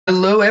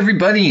Hello,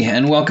 everybody,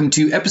 and welcome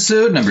to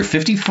episode number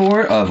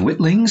 54 of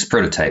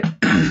WitlingsPrototype.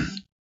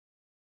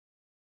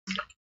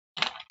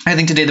 I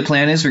think today the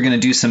plan is we're going to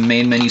do some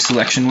main menu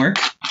selection work.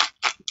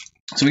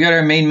 So we got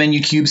our main menu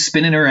cube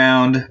spinning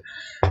around.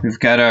 We've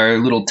got our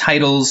little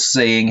titles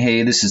saying,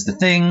 hey, this is the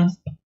thing.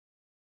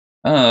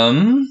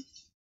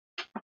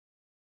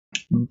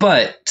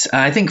 But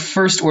I think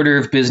first order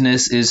of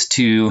business is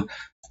to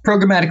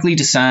programmatically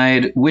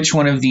decide which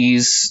one of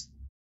these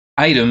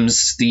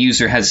items the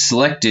user has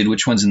selected,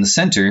 which one's in the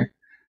center.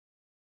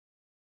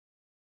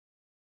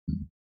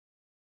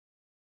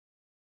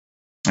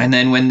 And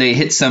then when they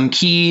hit some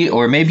key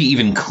or maybe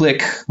even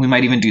click, we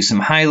might even do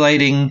some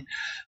highlighting.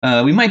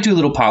 We might do a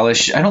little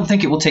polish. I don't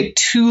think it will take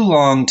too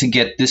long to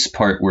get this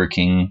part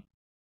working.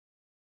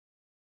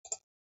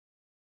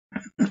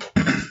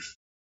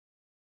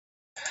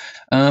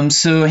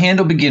 So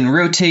handle begin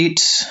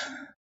rotate.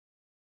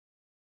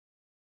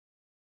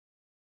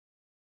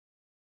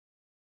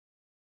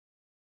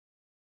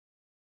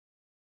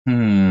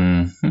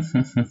 Let's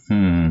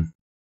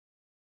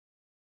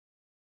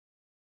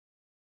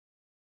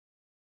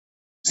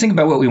think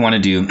about what we want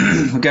to do.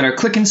 We've got our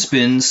click and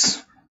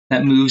spins.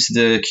 That moves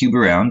the cube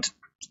around,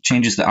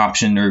 changes the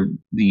option or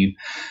the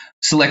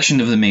selection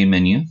of the main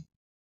menu.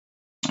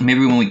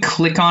 Maybe when we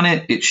click on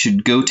it, it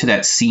should go to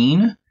that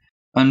scene.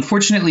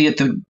 Unfortunately, at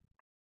the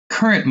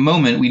current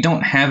moment, we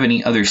don't have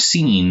any other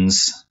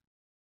scenes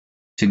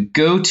to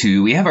go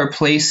to. We have our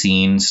play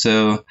scene,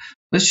 so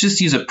let's just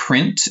use a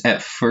print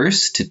at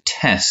first to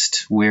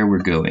test where we're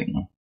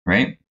going,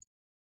 right?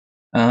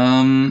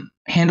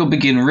 Handle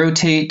begin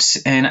rotate,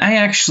 and I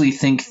actually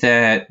think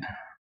that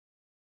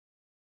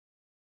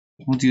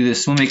we'll do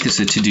this. We'll make this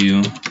a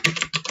to-do.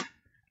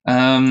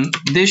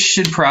 This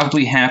should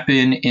probably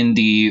happen in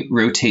the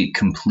rotate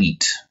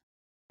complete,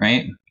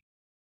 right?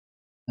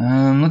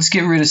 Let's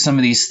get rid of some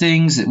of these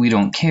things that we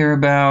don't care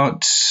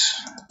about.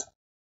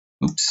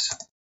 Oops.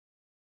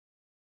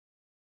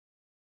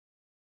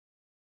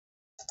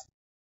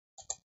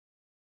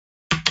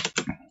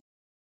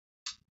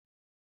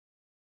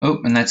 Oh,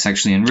 and that's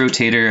actually in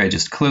rotator. I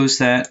just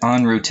closed that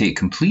on rotate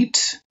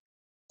complete.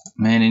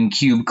 And in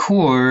cube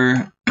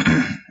core,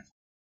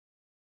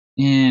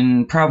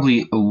 in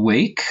probably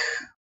awake,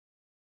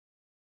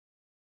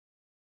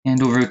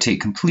 handle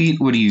rotate complete.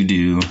 What do you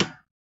do?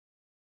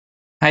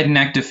 Hide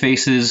inactive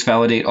faces,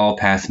 validate all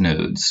path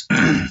nodes.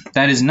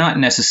 That is not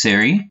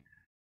necessary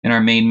in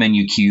our main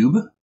menu cube.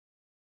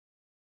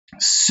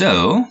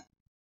 So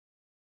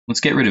let's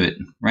get rid of it,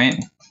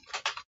 right?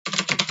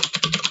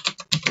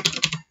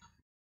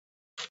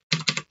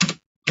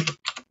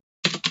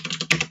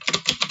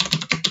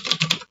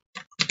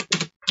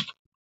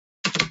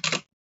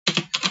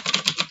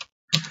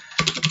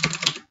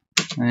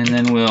 And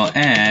then we'll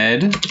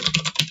add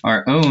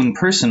our own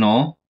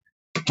personal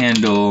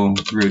handle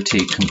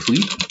rotate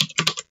complete.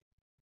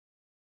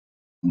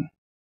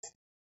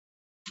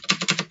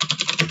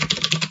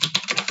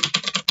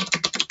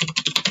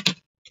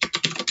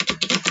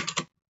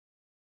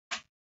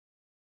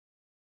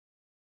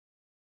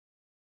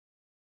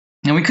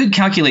 Now we could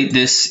calculate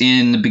this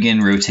in the begin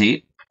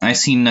rotate. I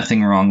see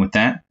nothing wrong with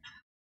that.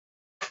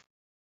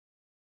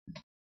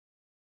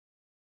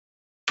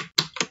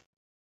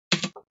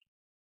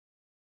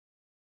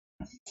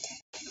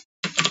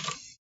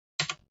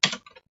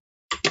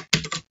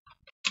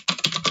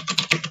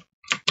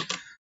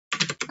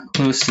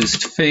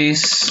 Closest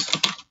face,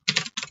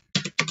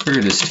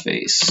 furthest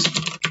face.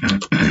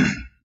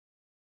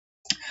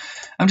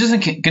 I'm just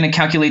going to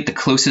calculate the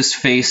closest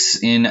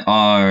face in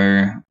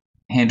our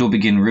handle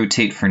begin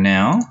rotate for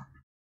now.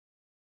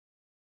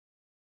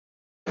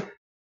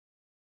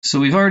 So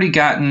we've already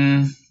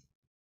gotten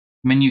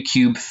menu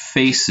cube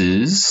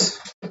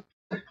faces.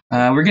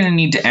 We're going to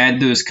need to add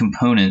those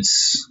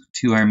components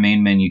to our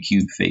main menu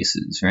cube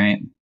faces,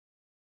 right?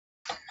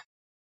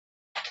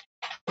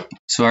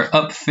 So our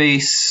up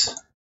face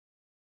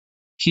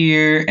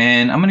here,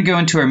 and I'm going to go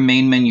into our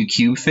main menu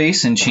cube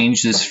face and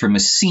change this from a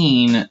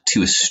scene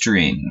to a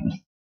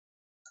string.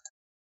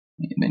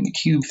 Main menu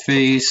cube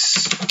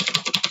face.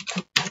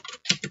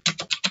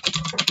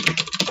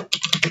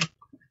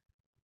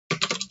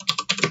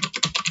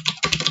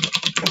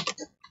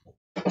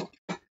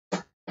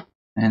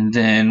 And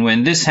then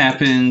when this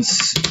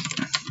happens,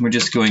 we're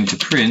just going to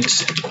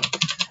print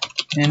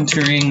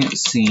entering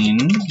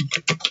scene.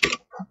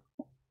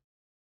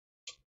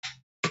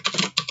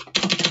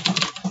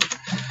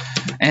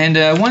 And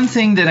one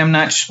thing that I'm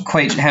not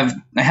quite I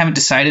haven't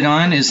decided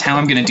on is how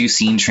I'm going to do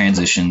scene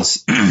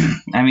transitions.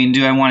 I mean,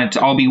 do I want it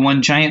to all be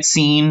one giant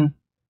scene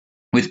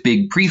with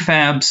big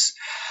prefabs?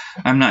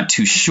 I'm not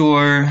too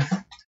sure.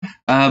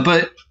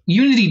 But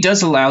Unity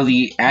does allow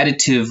the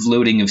additive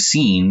loading of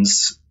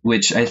scenes,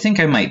 which I think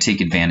I might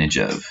take advantage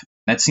of.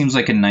 That seems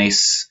like a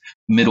nice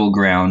middle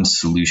ground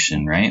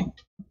solution, right?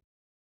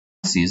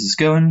 Let's see, is this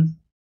going?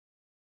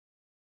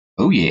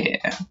 Oh,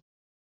 yeah.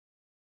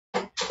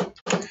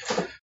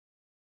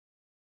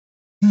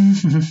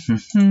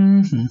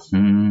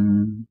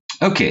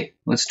 Okay,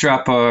 let's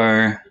drop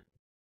our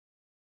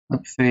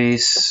up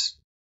face.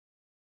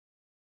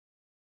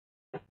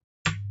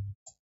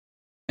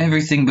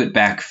 everything but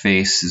back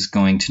face is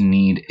going to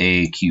need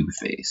a cube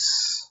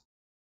face.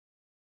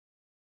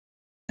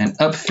 And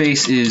up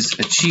face is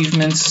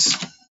achievements.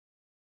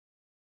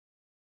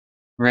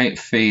 Right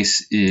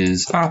face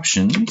is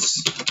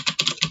options.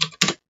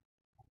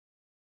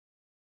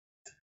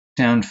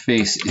 Down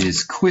face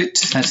is quit.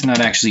 That's not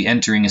actually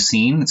entering a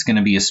scene. It's going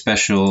to be a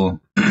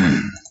special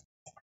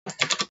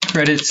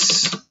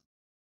credits.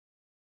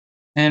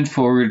 And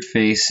forward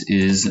face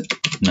is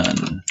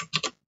none.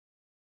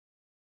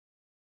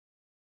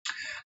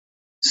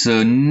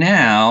 So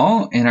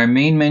now in our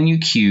main menu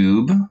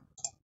cube,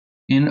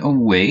 in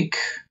awake,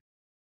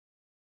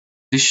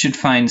 this should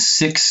find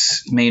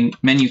 6 main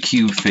menu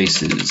cube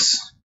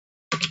faces.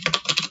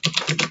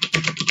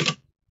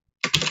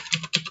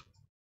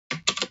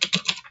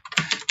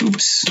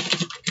 Oops.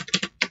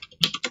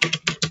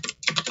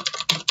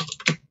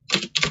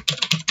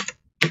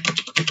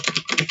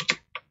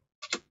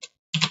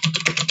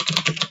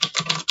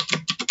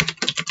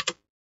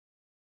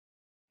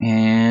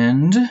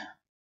 And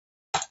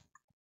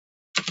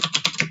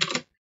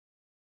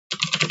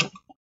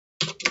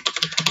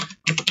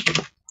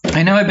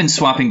I know I've been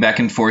swapping back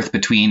and forth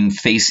between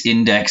face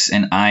index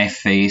and eye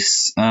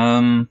face.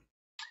 I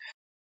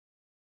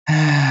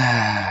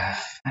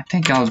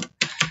think I'll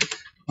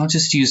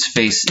just use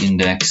face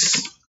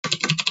index.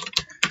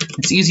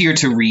 It's easier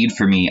to read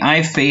for me.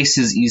 Eye face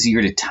is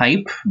easier to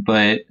type,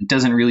 but it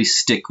doesn't really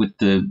stick with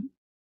the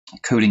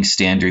coding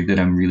standard that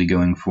I'm really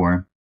going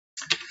for.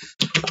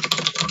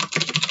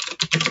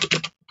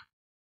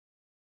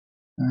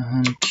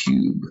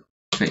 Cube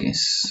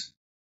face.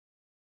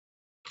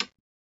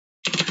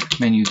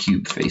 Menu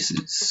cube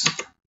faces.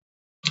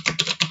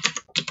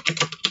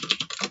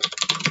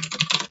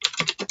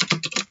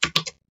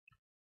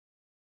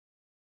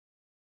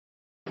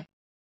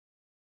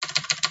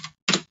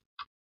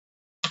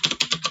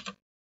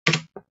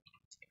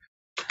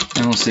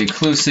 And we'll say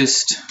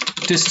closest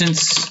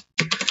distance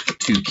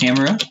to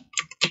camera.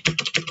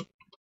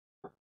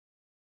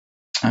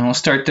 And we'll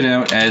start that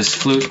out as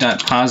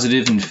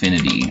float.positive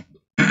infinity.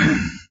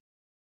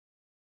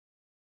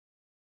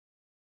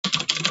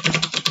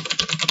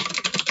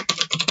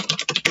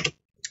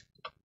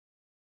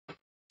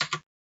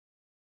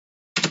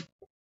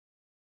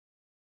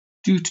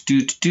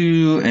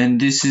 And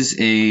this is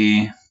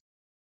a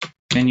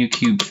menu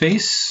cube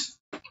face,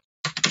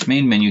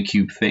 main menu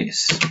cube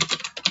face.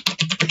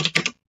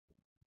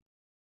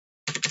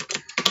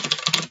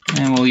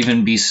 And we'll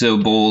even be so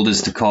bold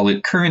as to call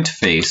it current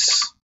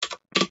face.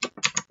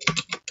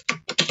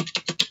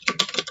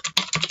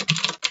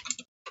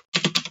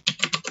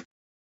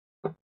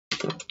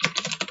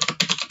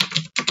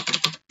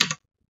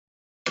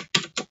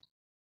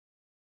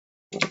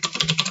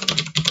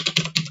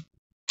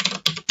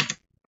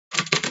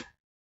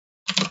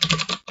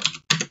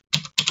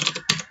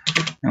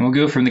 And we'll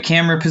go from the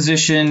camera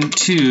position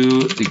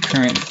to the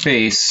current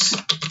face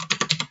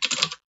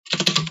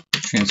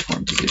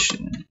transform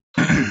position.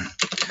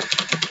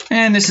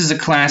 And this is a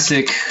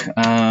classic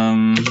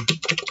I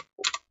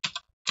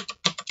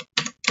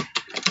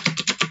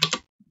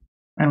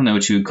don't know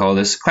what you would call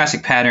this.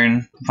 Classic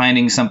pattern,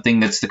 finding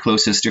something that's the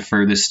closest or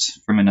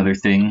furthest from another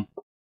thing.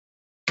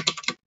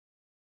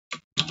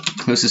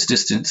 Closest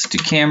distance to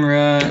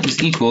camera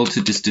is equal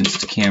to distance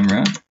to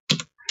camera.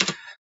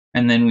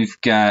 And then we've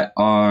got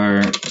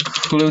our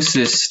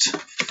closest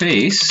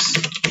face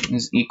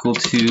is equal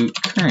to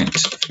current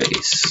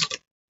face.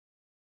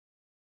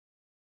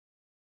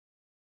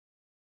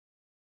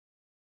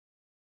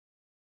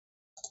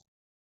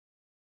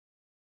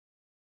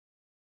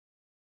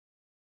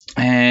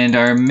 And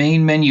our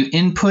main menu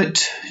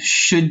input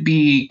should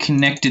be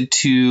connected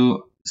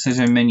to, says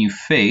our menu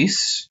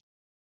face.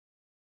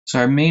 So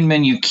our main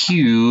menu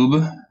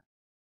cube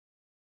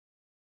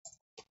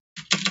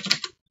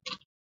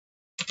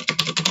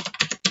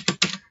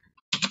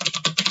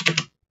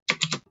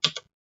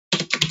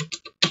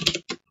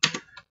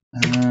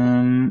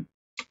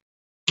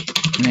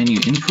menu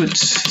input,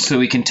 so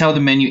we can tell the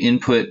menu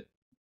input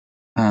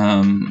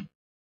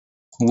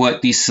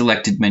what the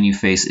selected menu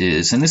face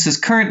is. And this is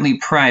currently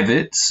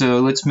private,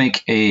 so let's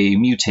make a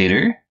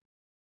mutator.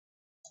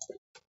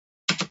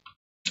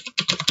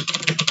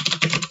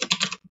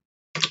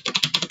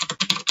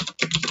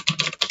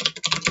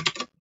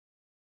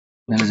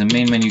 That is a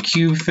main menu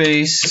cube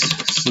face,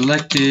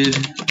 selected.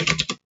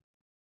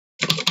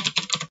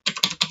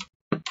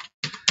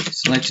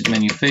 Selected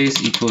menu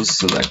face equals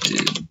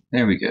selected.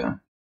 There we go.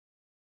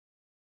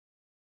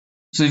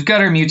 So we've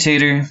got our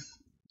mutator.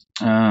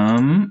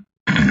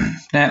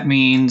 That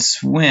means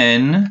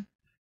when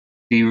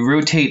the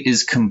rotate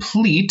is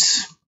complete,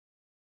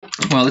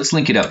 well, let's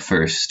link it up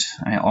first.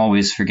 I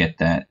always forget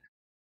that.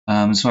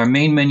 So our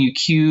main menu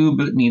cube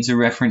needs a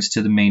reference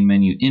to the main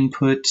menu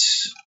input.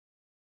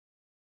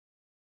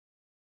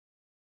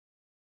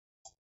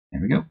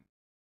 There we go.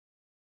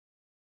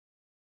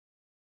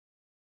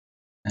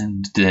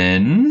 And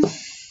then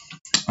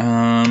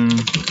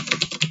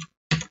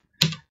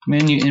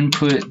menu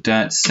input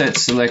dot set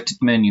selected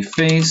menu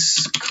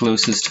face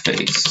closest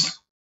face.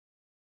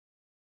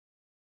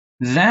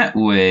 That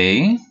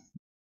way,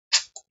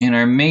 in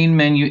our main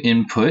menu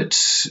input,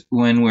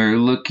 when we're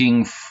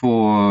looking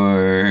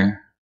for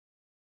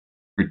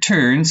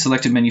return,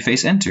 selected menu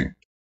face, enter.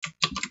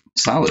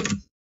 Solid.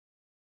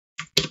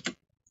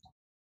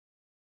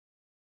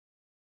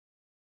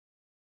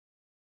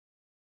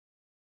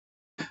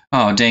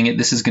 Oh, dang it,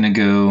 this is going to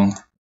go...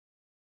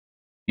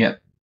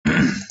 Yep.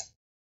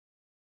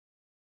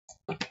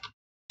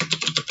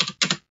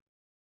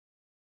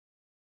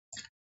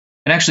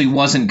 It actually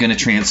wasn't going to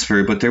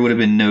transfer, but there would have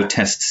been no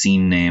test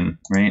scene name,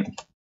 right?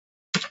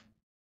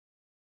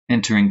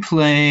 Entering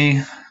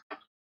play.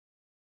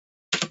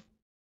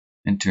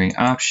 Entering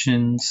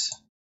options.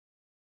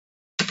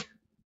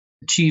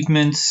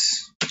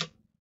 Achievements.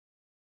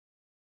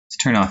 Let's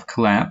turn off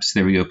collapse.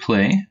 There we go,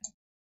 play.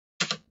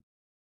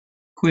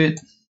 Quit.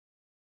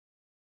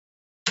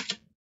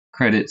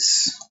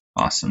 Credits.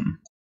 Awesome.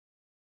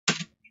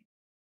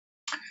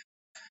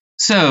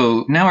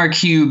 So now our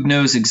cube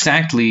knows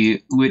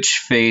exactly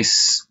which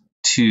face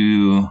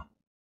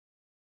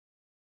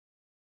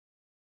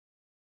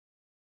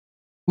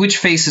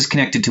is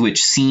connected to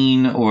which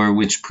scene or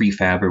which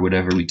prefab or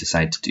whatever we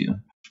decide to do.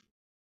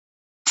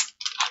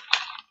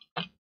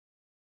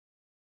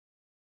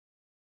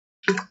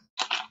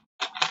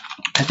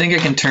 I think I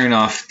can turn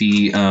off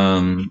the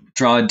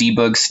draw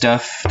debug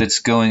stuff that's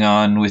going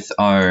on with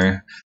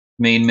our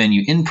main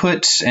menu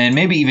input, and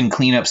maybe even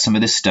clean up some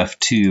of this stuff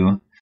too.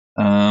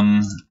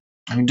 I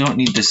don't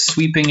need this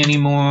sweeping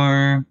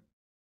anymore.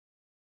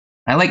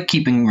 I like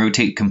keeping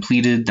rotate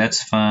completed,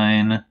 that's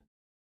fine.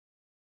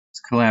 Let's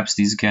collapse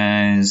these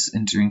guys.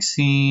 Entering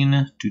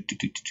scene.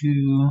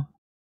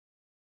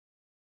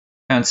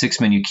 Found 6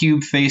 menu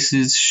cube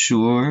faces,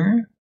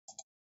 sure.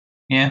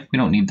 Yeah, we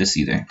don't need this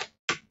either.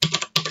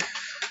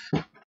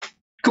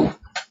 Cool.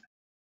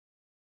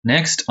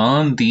 Next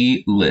on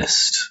the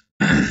list.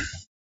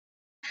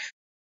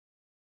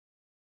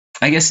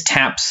 I guess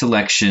tap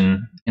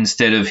selection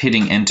instead of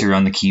hitting enter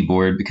on the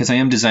keyboard, because I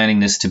am designing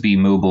this to be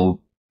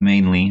mobile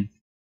mainly.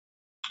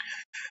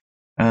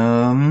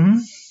 I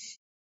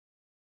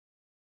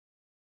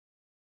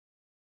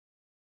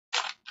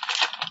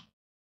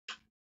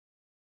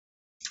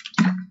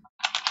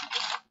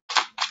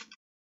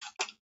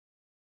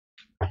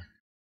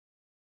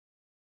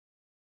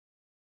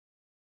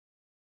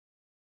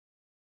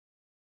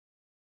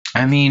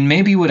mean,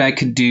 maybe what I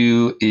could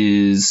do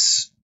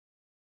is...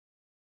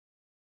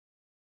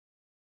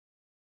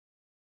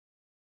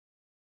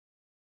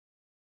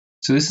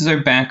 So this is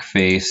our back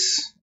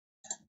face.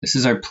 This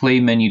is our play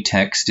menu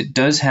text. It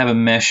does have a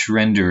mesh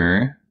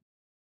renderer.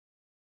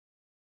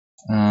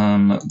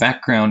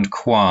 Background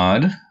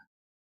quad.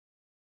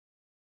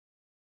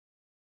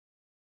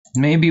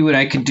 Maybe what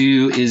I could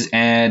do is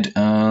add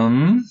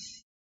a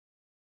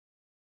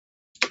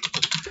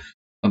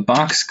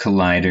box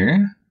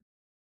collider.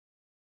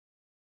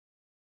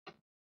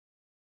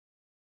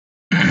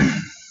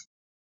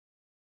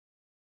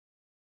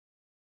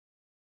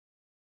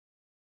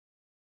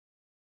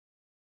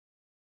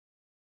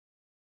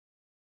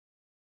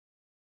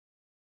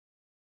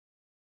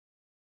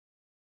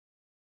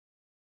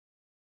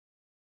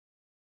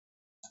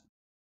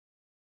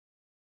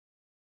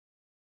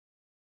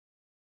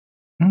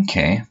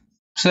 Okay,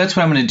 so that's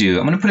what I'm going to do.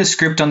 I'm going to put a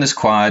script on this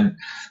quad,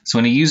 so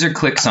when a user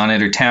clicks on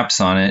it or taps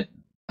on it,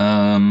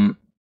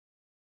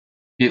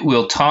 it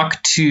will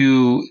talk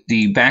to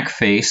the back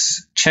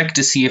face, check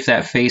to see if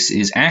that face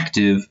is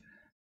active,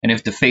 and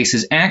if the face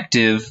is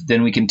active,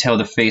 then we can tell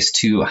the face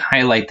to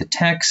highlight the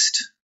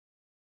text.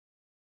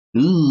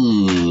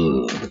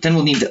 Ooh, but then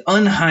we'll need to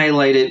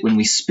unhighlight it when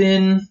we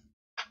spin.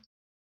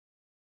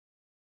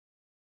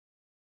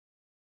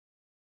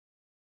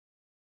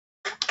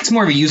 It's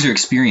more of a user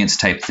experience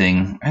type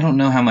thing. I don't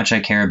know how much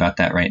I care about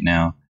that right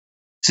now.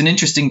 It's an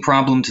interesting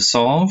problem to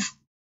solve,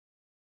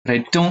 but I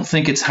don't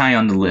think it's high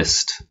on the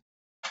list.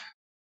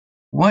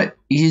 What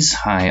is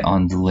high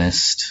on the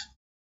list?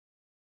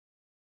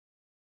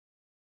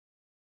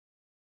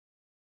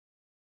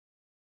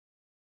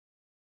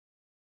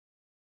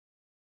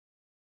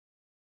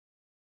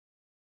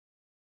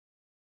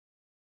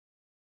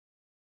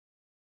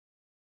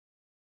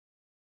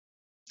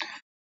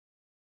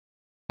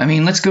 I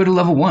mean, let's go to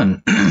level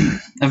 1.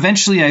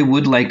 Eventually, I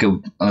would like a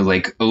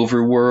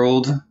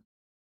overworld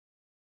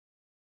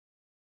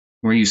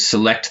where you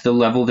select the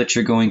level that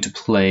you're going to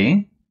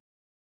play.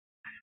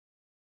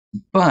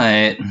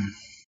 But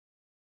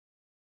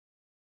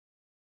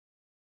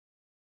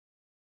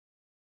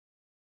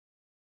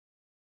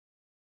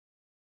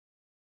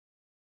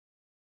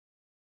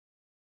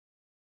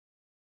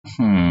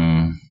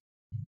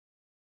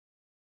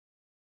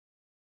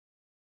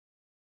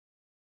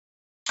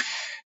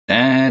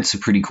that's a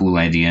pretty cool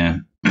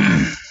idea.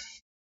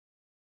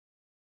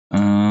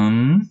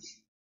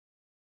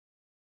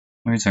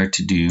 Where's our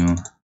to-do?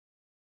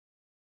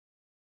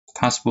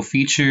 Possible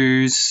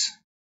features.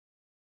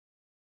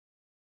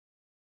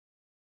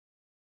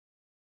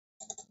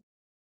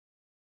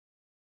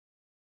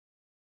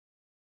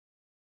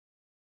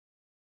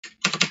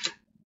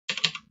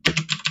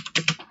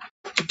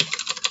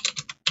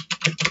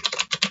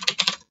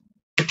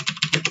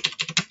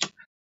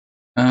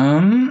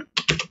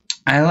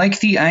 I like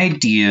the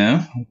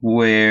idea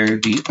where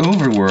the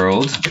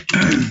overworld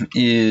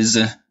is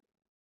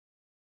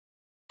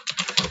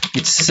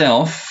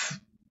itself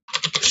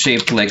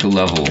shaped like a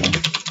level.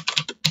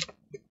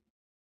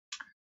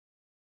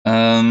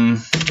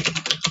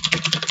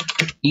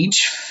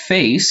 Each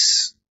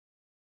face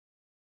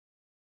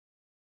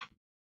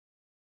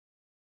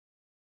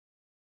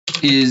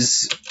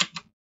is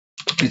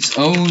its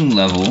own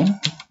level,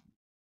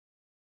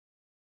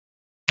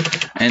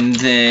 and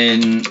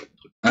then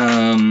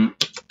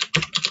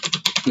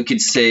we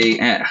could say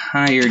at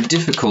higher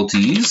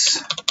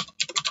difficulties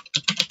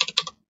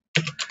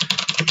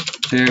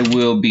there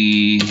will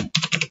be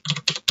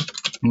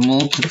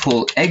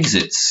multiple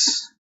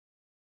exits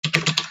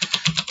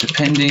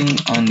depending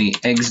on the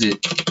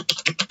exit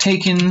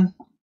taken.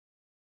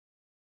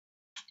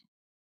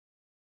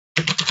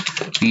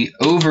 The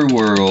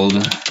overworld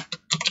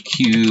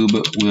cube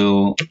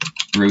will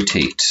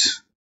rotate.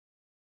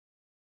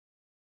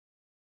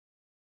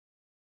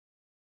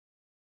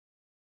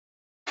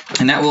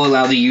 And that will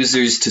allow the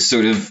users to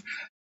sort of,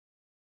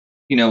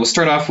 we'll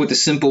start off with a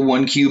simple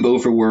one cube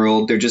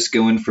overworld. They're just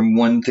going from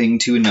one thing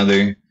to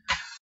another.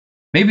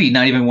 Maybe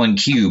not even one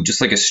cube,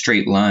 just like a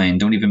straight line.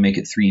 Don't even make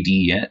it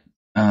 3D yet.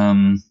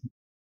 And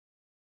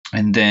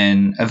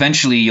then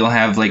eventually you'll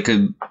have like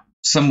a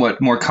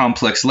somewhat more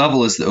complex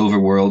level as the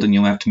overworld, and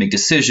you'll have to make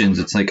decisions.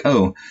 It's like,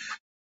 oh,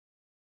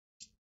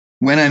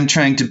 when I'm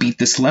trying to beat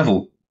this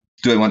level,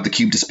 do I want the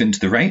cube to spin to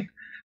the right?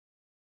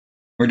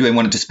 Or do I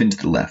want it to spin to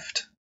the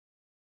left?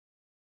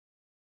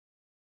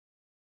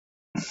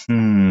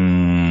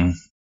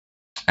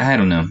 I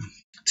don't know.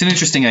 It's an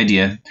interesting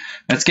idea.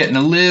 That's getting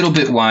a little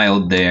bit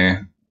wild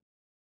there.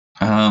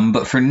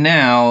 But for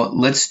now,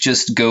 let's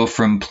just go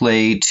from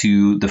play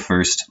to the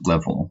first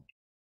level.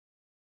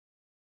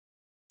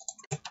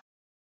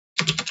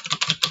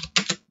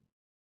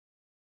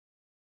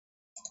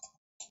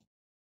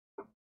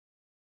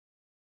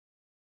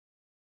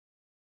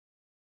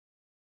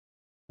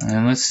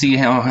 And let's see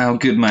how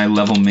good my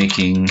level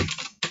making.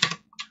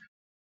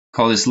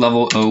 Call this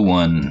level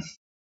 01.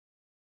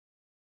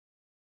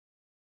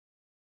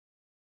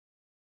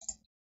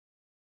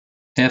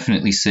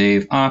 Definitely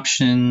save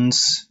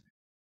options.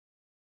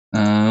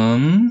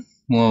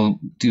 We'll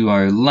do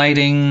our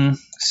lighting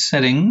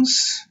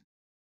settings.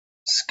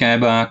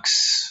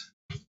 Skybox.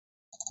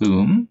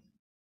 Boom.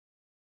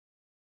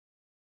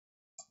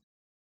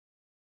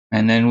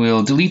 And then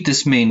we'll delete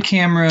this main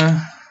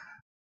camera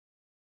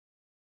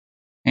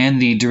and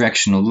the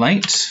directional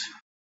light.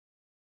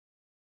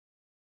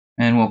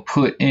 And we'll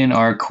put in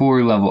our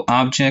core level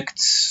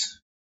objects.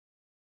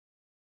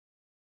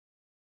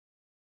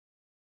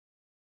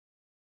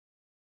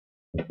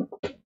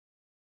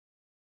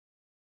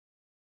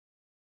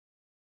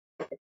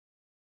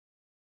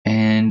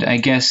 And I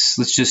guess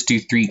let's just do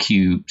 3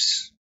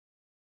 cubes.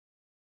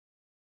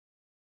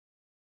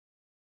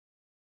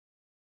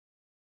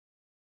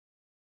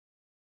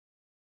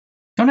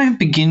 Don't I have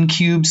begin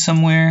cube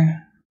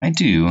somewhere? I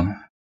do.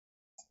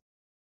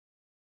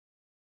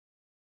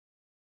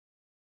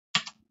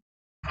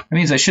 That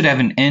means I should have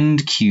an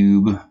end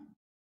cube.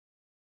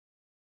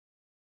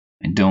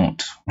 I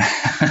don't.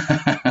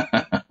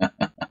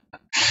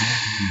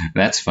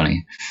 That's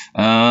funny.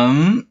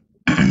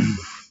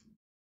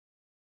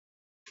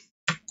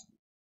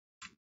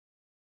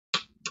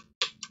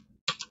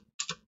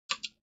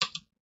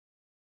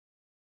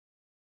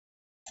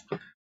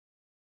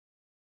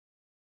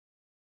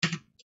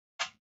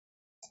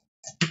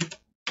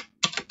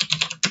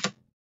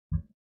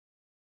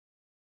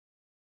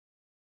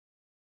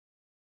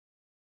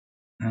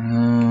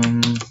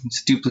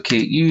 Let's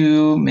duplicate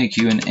you, make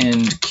you an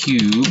end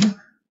cube.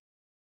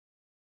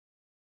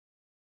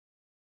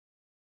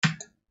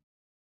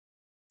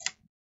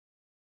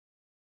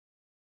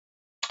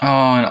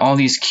 Oh, and all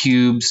these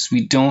cubes,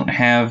 we don't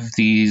have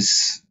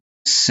these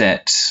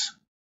set.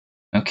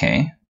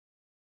 Okay.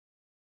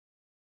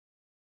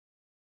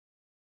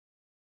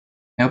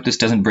 I hope this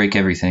doesn't break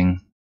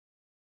everything.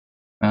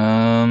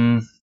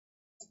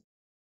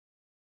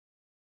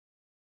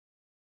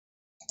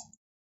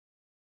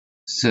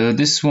 So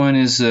this one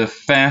is a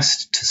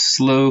fast to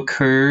slow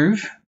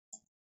curve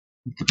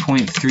with the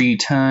 0.3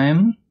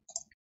 time.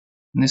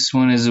 And this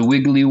one is a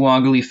wiggly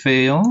woggly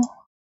fail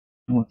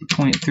with the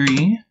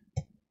 0.3.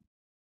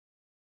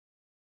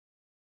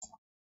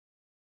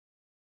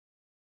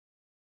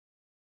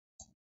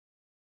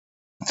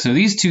 So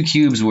these 2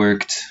 cubes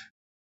worked.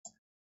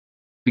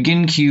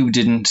 Begin cube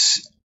didn't.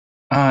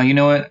 You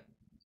know what?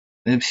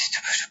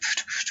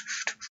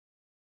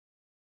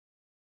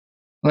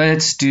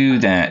 Let's do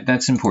that.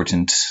 That's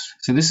important.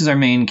 So this is our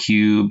main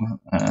cube.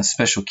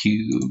 Special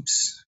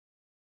cubes.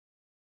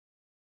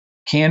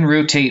 Can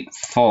rotate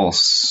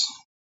false.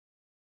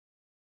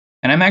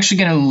 And I'm actually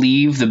going to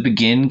leave the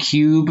begin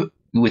cube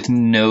with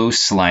no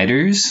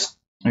sliders.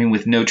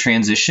 With no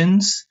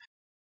transitions.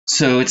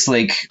 So it's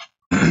like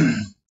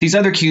these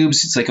other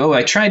cubes, it's like, oh,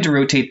 I tried to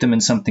rotate them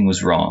and something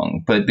was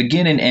wrong. But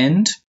begin and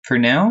end, for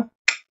now,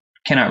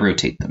 cannot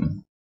rotate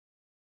them.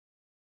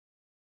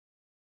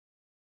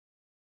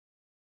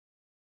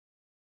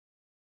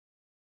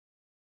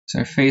 So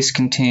our face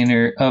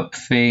container, up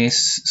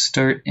face,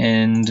 start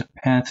end,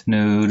 path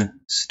node,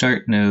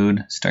 start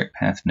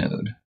path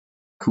node.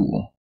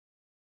 Cool.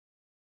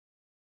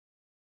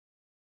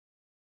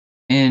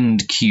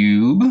 End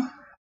cube.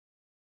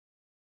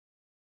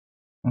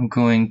 I'm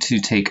going to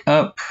take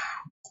up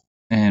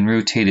and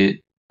rotate it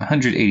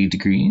 180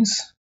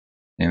 degrees.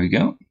 There we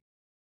go.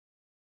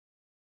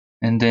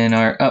 And then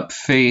our up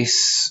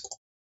face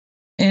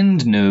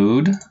end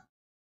node.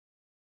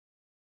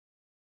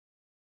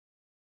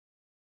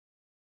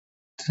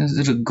 Is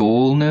it a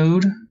goal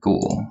node?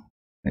 Goal.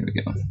 There we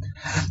go.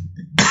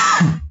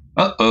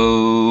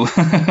 Uh-oh.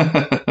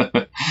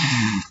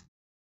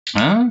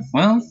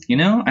 Well, you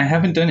know, I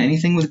haven't done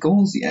anything with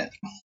goals yet.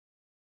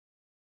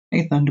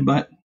 Hey,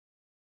 Thunderbutt.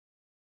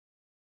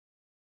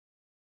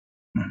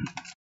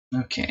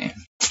 Okay.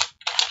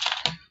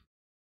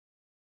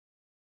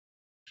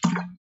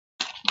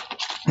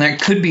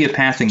 That could be a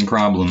pathing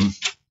problem.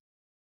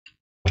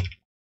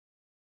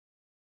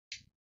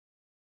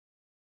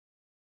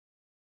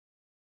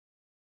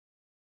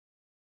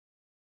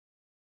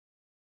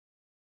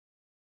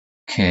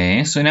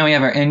 Okay, so now we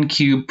have our N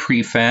cube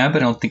prefab. I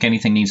don't think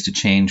anything needs to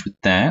change with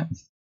that.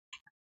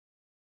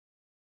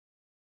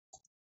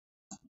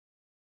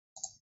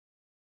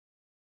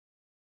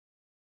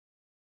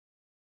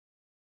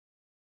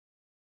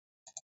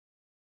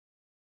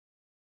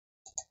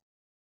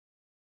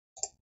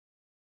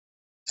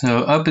 So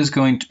up is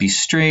going to be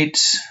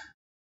straight.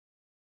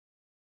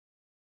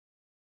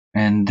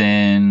 And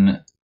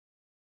then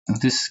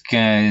this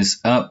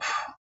guy's up.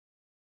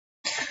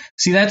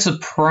 See, that's a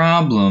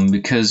problem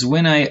because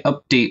when I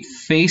update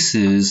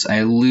faces,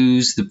 I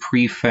lose the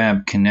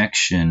prefab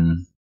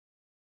connection.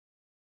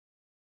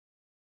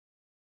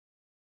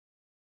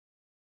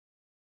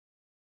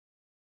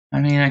 I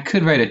mean, I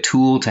could write a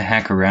tool to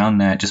hack around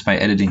that just by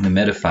editing the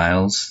meta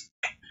files.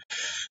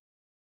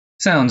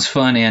 Sounds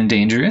fun and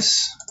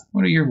dangerous.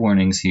 What are your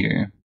warnings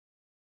here?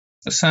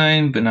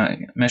 Assign, but not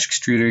mesh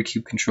extruder,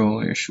 cube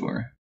controller,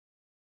 sure.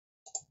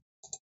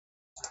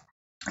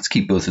 Let's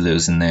keep both of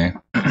those in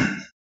there.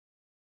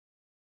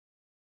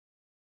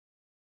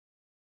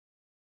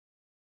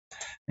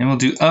 And we'll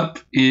do up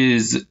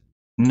is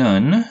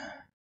none.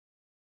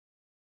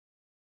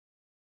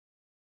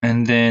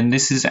 And then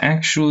this is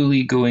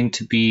actually going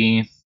to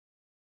be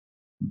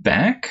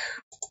back.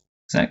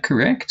 Is that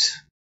correct?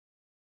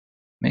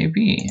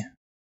 Maybe.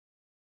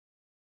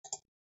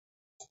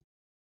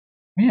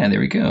 Yeah, there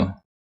we go.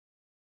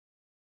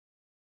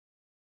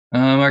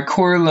 Our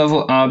core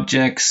level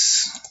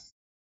objects.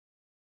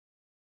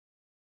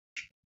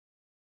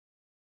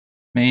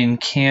 Main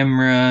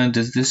camera.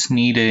 Does this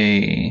need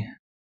a...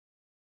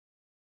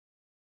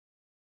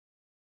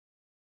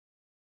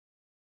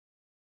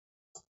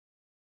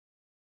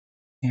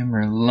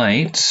 camera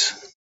light?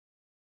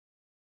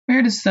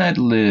 Where does that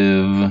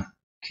live?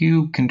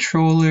 Cube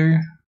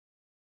controller?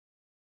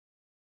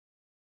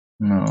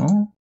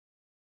 No.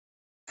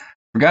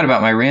 Forgot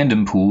about my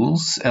random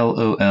pools.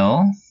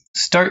 LOL.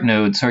 Start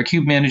node. So our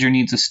cube manager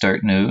needs a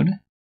start node.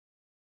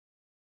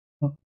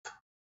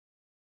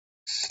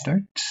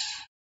 Start.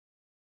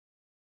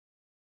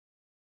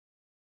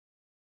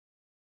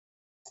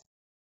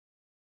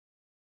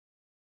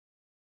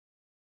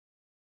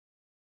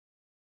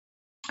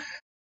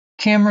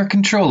 Camera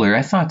controller.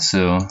 I thought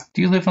so.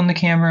 Do you live on the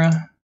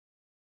camera?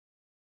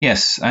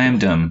 Yes, I am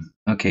dumb.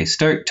 Okay,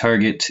 start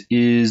target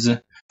is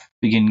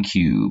begin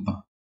cube.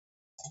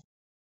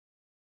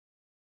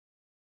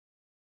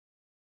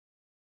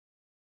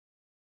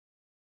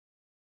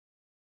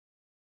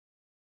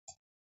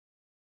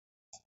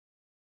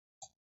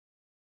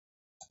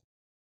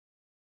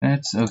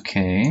 That's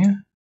okay.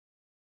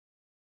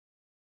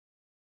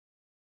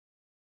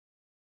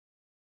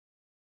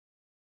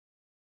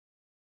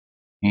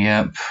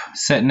 Yep.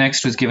 Set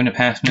next was given a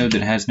path node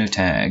that has no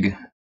tag.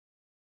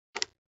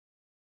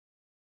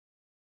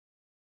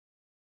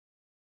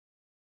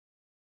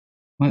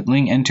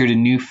 Witling entered a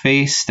new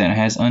face that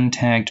has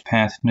untagged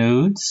path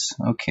nodes.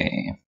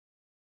 Okay.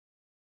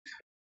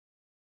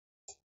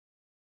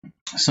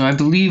 So I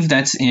believe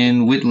that's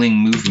in Witling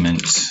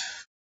movement.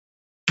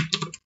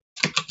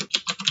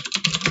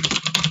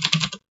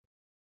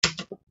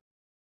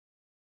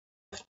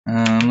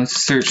 Let's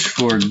search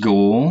for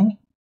goal.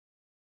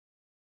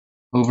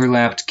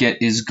 Overlapped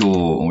get is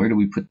goal. Where do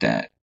we put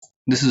that?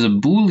 This is a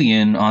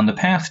Boolean on the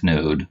path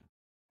node.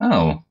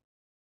 Oh,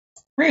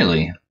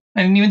 really?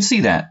 I didn't even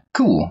see that.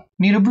 Cool.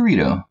 Need a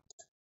burrito.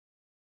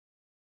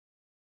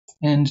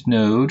 End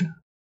node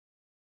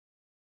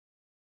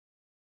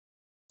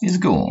is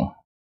goal.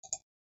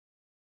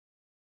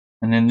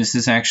 And then this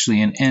is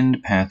actually an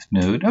end path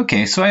node.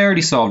 Okay, so I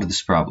already solved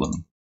this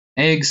problem.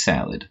 Egg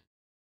salad.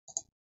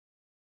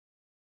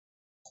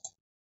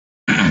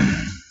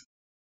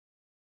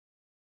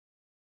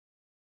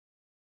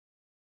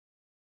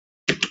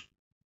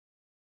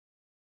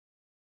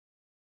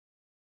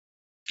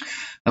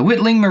 A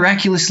Witling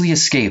miraculously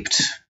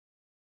escaped.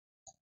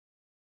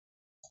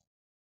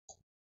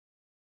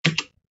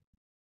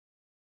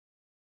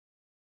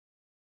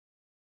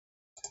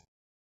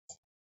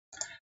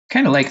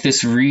 Kind of like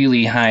this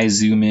really high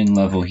zoom in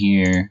level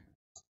here.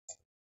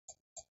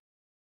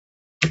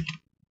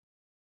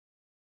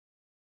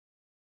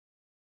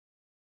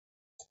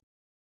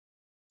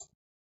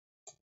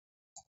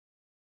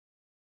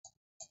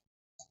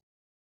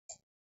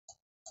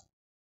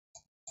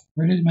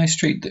 Where did my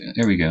straight...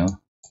 There we go.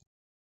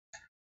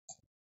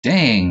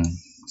 Dang.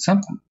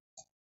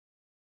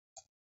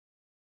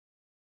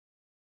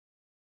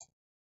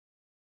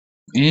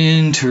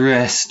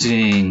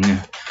 Interesting.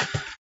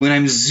 When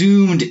I'm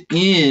zoomed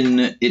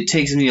in, it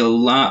takes me a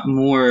lot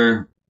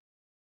more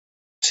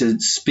to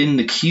spin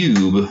the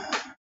cube.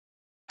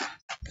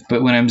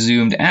 But when I'm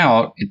zoomed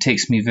out, it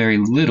takes me very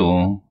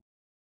little.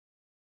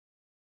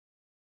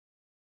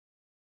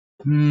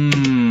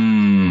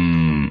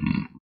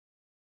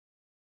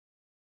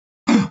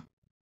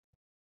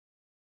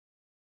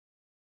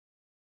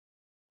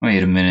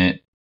 Wait a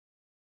minute.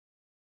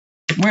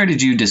 Where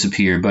did you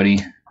disappear, buddy?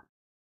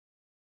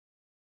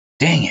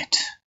 Dang it.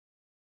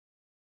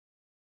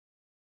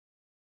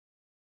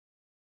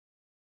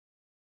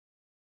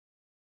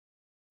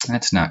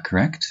 That's not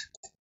correct.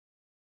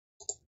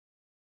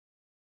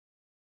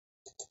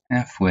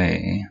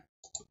 Halfway.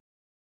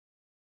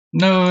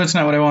 No, that's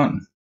not what I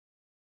want.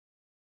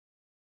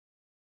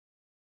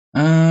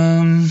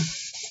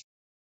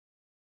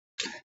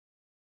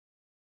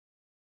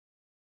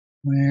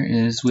 Where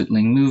is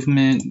Whittling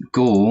movement?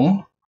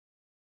 Goal.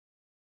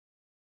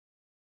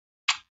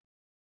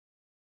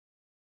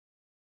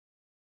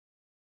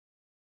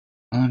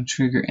 On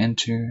trigger,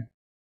 enter,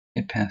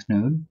 hit path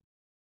node.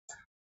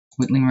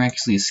 Whittling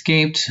miraculously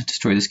escaped.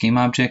 Destroy this game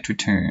object,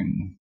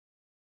 return.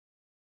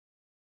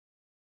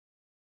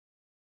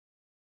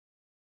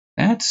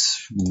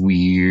 That's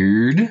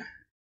weird.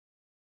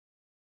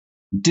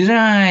 Did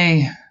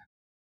I?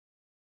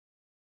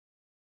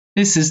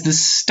 This is the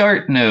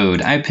start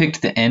node. I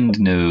picked the end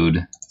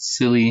node.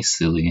 Silly,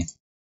 silly.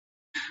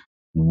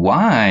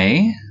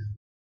 Why?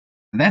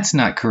 That's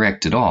not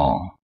correct at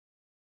all.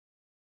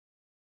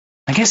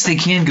 I guess they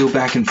can go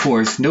back and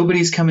forth.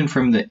 Nobody's coming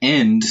from the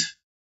end.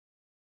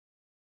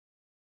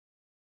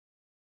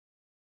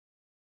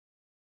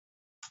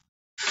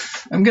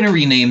 I'm gonna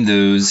rename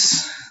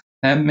those.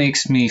 That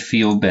makes me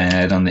feel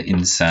bad on the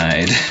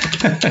inside.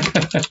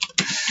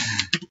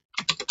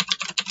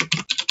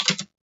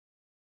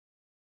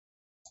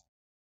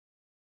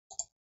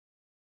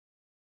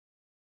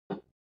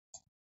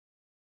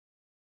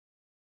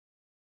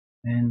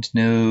 End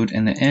node,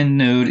 and the end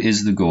node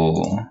is the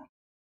goal.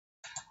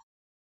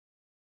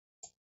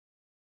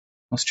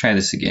 Let's try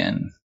this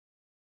again.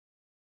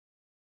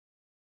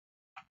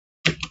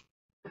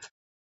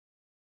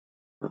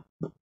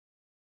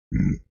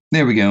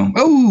 There we go.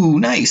 Oh,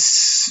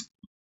 nice!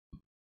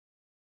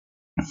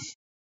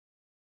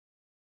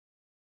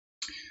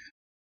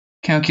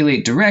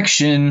 Calculate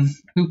direction.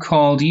 Who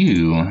called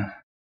you?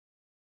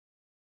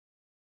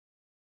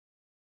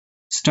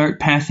 Start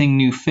pathing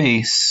new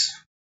face.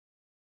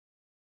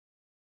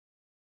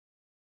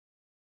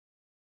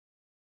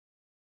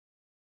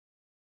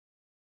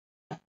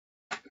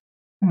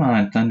 Come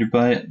on,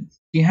 Thunderbutt. Do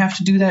you have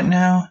to do that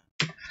now?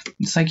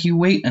 It's like you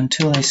wait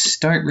until I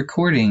start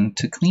recording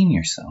to clean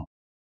yourself.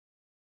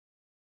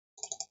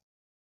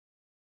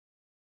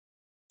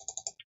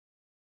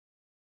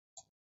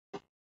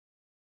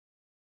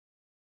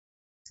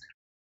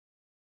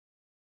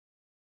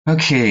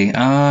 Okay,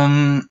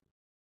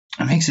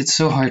 it makes it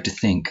so hard to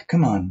think.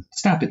 Come on,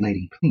 stop it,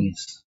 lady,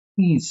 please.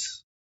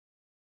 Please.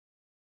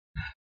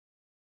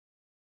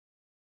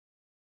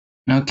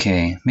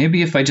 Okay,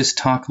 maybe if I just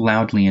talk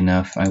loudly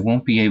enough, I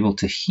won't be able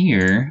to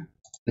hear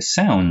the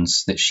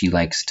sounds that she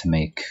likes to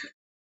make.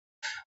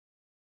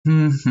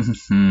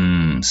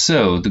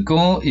 So the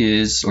goal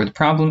is, or the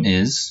problem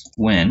is,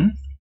 when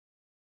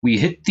we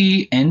hit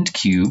the end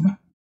cube,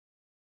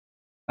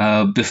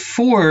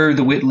 before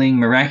the Whittling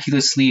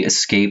miraculously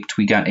escaped,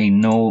 we got a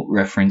null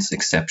reference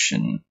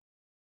exception.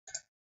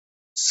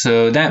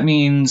 So that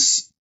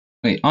means,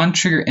 wait, on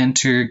trigger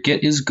enter,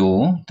 get is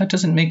goal. That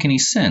doesn't make any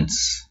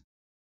sense.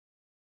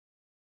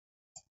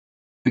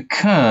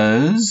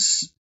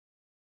 Because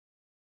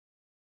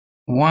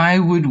why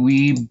would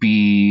we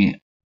be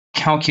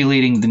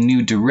calculating the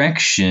new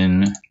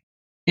direction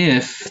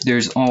if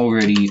there's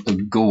already a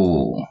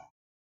goal?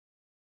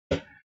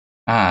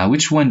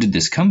 Which one did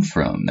this come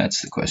from?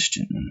 That's the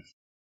question.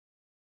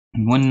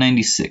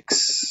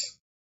 196.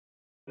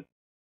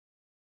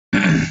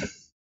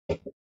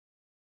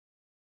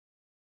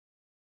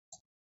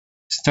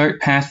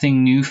 Start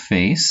pathing new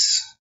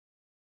face.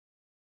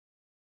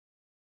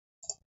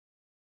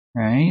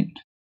 Right?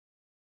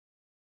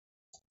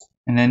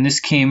 And then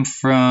this came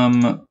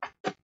from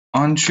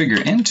on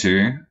trigger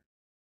enter.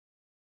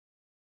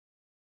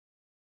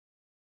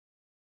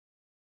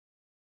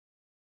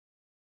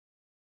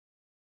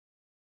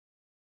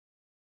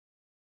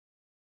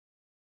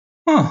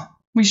 Huh,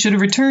 we should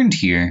have returned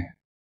here.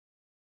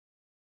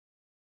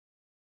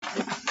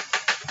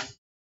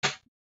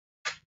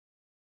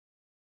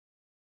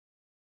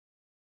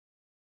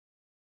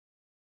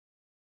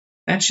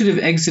 That should have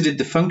exited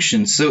the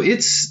function. So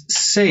it's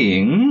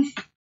saying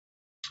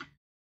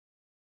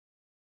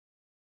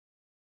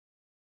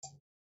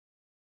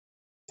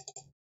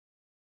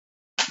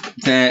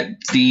that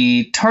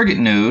the target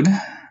node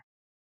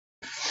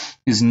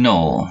is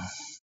null.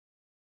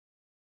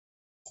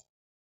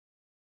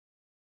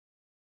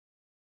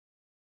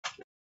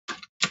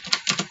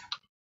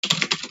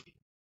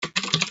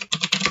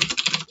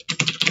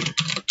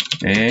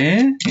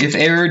 If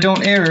error,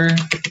 don't error.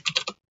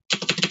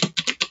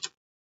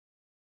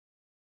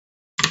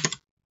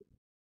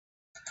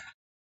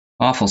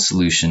 Awful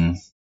solution.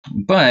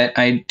 But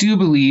I do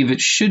believe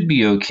it should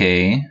be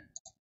okay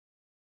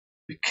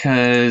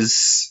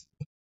because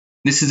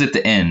this is at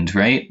the end,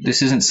 right?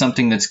 This isn't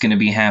something that's going to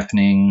be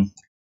happening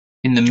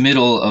in the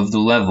middle of the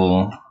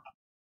level.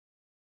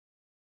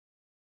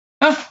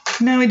 Oh,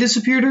 now he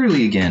disappeared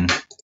early again.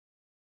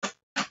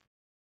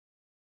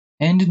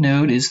 End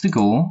node is the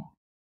goal.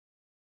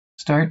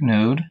 Start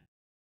node.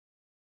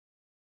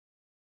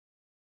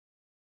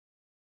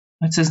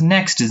 It says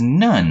next is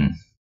none.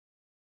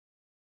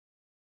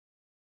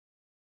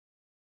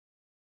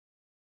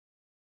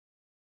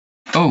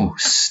 Oh,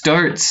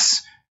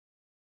 starts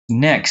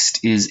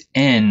next is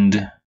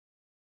end.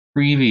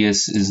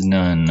 Previous is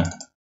none.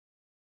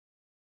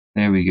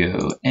 There we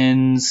go.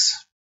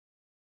 Ends.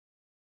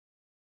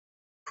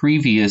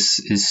 Previous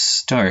is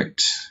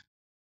start.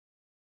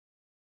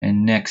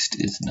 And next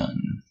is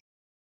none.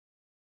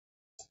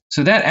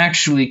 So that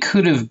actually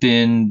could have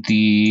been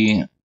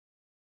the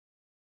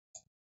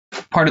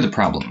part of the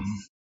problem.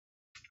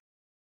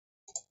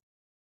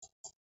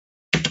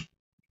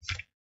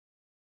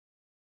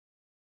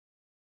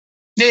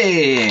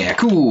 Yeah,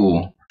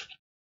 cool.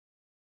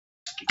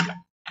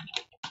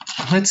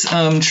 Let's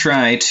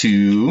try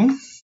to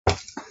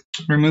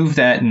remove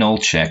that null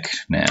check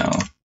now.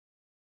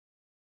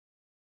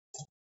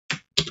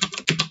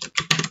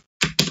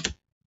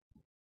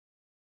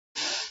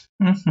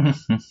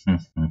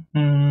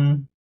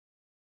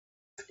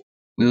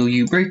 Will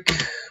you break?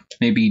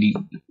 Maybe.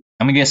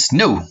 I'm gonna guess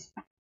no.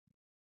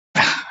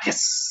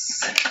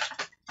 Yes.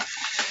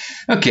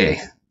 Okay,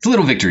 it's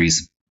little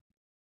victories.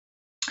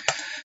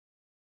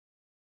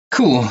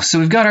 Cool. So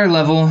we've got our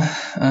level.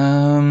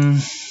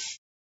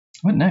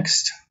 What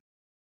next?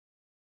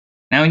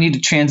 Now we need to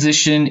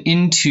transition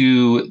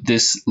into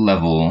this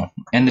level.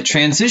 And the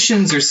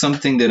transitions are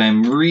something that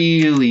I'm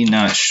really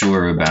not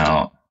sure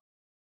about.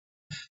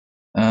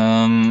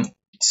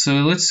 So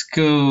let's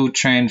go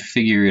try and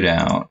figure it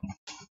out.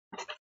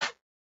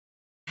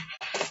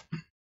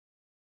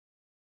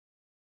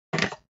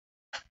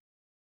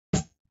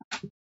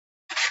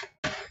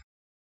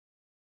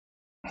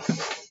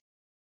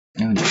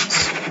 Oh,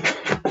 geez.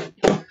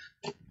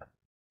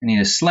 I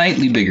need a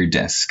slightly bigger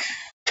desk.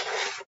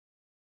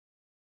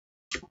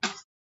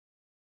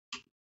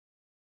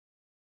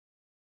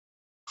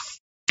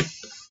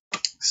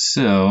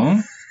 So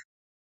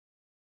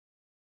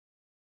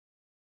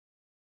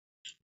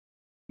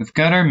we've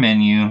got our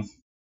menu.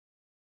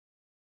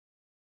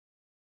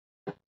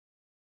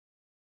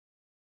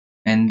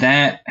 And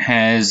that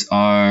has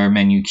our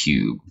menu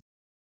cube.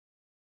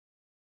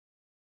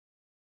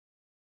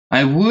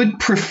 I would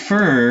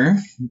prefer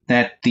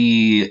that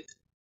the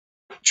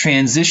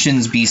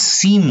transitions be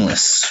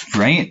seamless,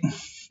 right?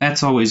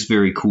 That's always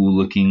very cool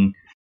looking.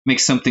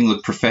 Makes something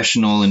look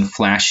professional and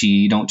flashy.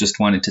 You don't just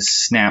want it to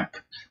snap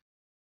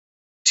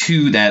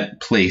to that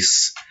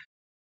place.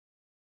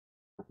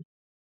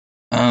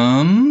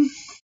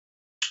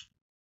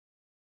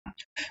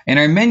 And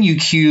our menu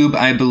cube,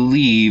 I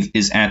believe,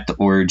 is at the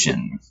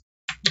origin.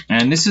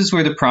 And this is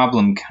where the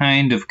problem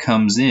kind of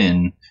comes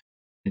in.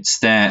 It's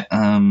that,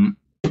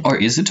 or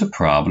is it a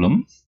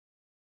problem?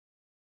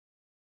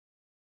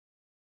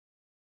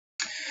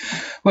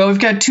 Well, we've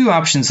got two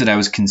options that I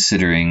was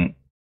considering.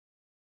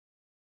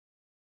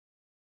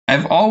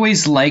 I've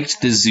always liked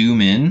the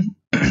zoom in.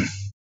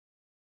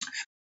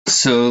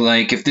 So,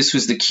 like, if this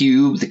was the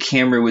cube, the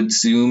camera would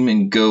zoom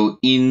and go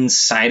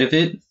inside of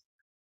it,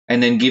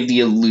 and then give the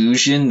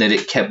illusion that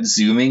it kept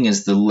zooming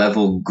as the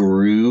level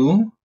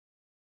grew.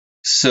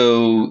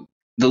 So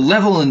the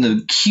level and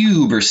the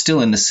cube are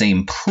still in the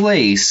same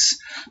place,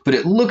 but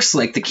it looks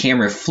like the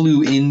camera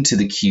flew into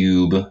the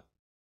cube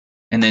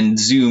and then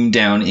zoomed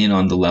down in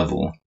on the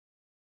level.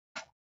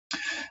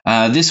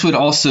 This would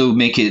also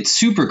make it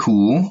super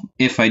cool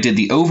if I did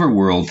the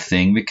overworld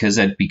thing, because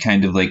that'd be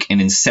kind of like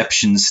an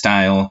Inception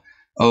style,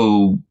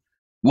 oh,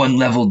 one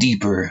level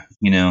deeper,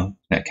 you know,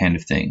 that kind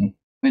of thing,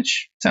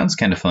 which sounds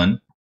kind of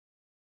fun.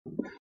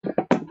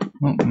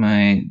 Oh,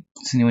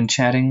 is anyone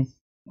chatting?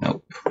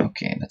 Nope.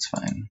 Okay, that's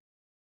fine.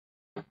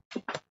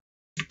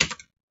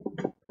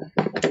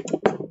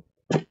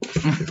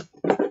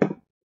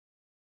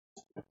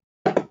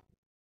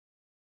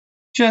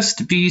 Just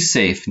to be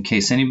safe in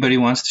case anybody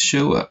wants to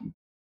show up.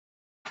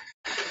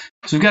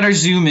 So we've got our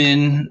zoom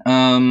in.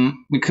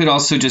 We could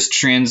also just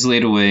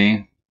translate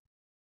away.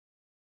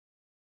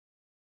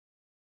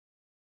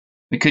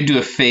 We could do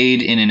a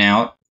fade in and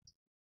out.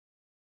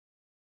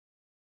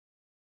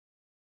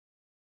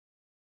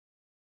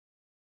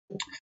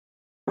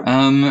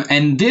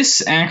 And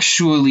this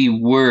actually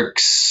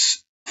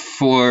works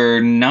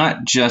for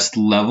not just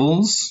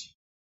levels,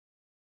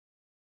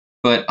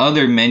 but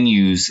other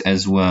menus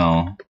as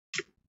well.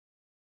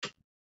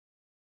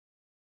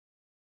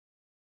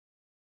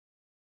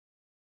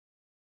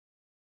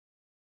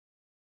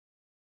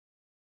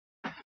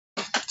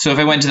 So if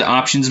I went to the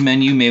options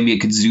menu, maybe it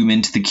could zoom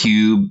into the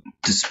cube,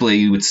 display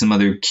you with some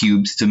other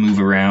cubes to move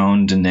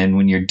around, and then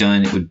when you're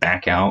done, it would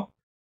back out.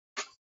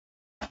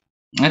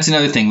 That's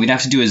another thing. We'd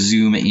have to do a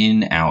zoom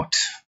in out.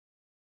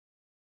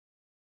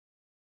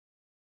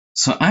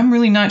 So I'm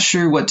really not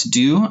sure what to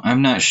do.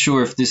 I'm not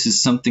sure if this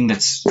is something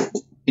that's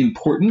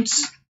important,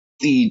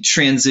 the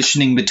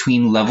transitioning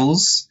between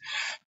levels.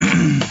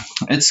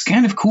 It's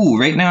kind of cool.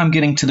 Right now I'm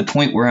getting to the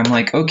point where I'm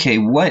like, okay,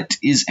 what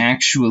is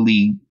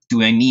actually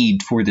do I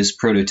need for this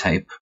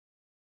prototype?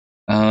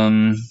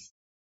 And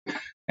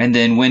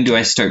then when do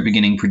I start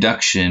beginning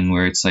production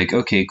where it's like,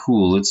 okay,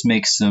 cool, let's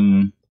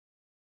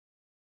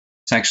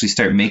actually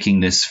start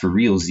making this for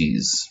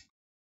realsies.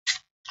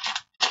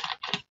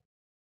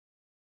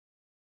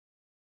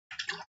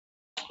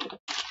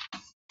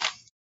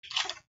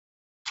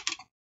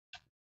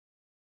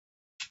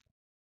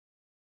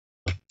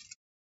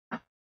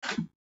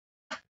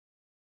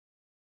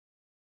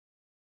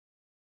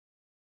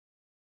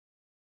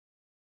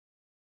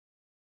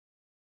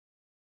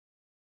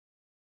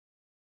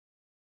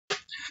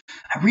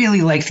 I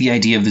really like the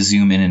idea of the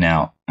zoom in and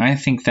out. I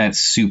think that's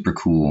super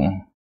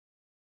cool.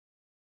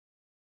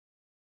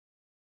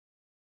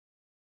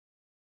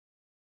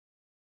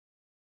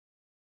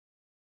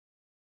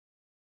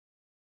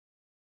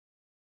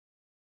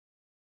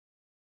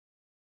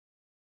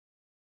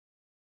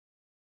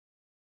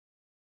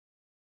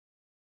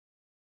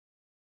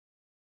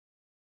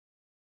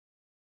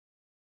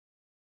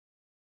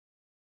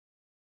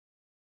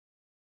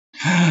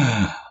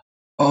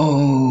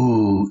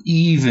 Oh,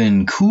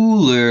 even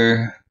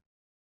cooler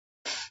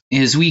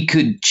is we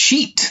could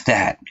cheat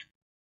that,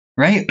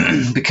 right?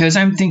 Because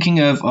I'm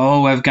thinking of,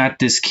 oh, I've got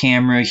this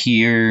camera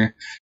here,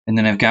 and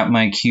then I've got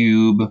my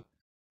cube,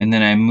 and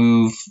then I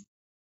move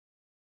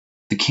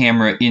the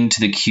camera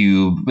into the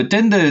cube, but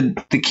then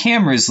the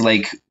camera's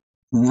like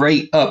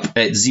right up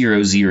at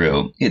 0,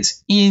 0.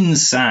 It's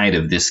inside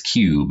of this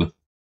cube.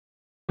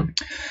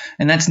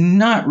 And that's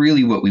not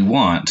really what we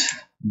want,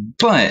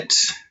 but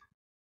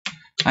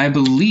I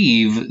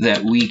believe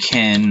that we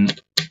can,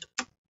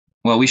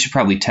 well, we should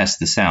probably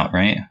test this out,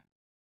 right?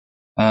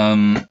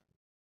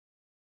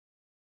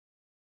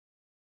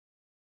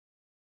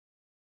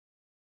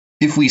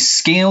 If we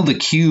scale the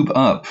cube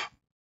up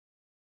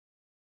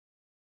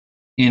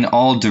in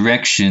all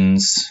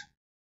directions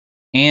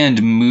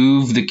and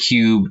move the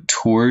cube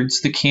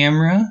towards the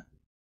camera,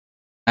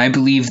 I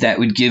believe that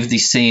would give the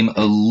same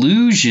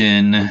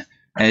illusion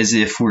as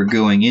if we're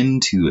going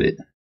into it.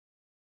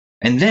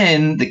 And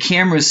then the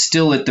camera's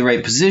still at the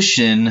right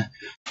position.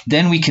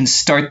 Then we can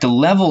start the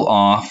level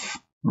off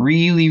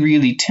really,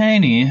 really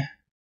tiny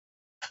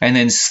and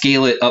then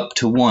scale it up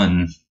to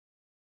 1.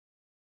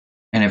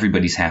 And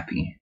everybody's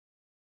happy.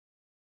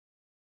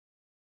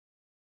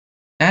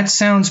 That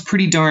sounds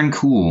pretty darn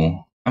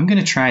cool. I'm going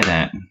to try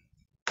that.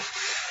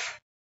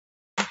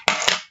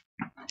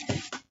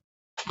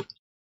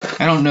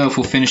 I don't know if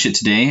we'll finish it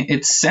today.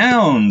 It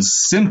sounds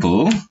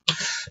simple,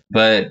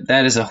 but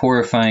that is a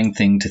horrifying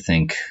thing to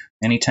think.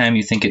 Anytime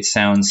you think it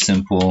sounds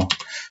simple,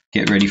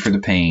 get ready for the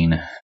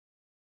pain.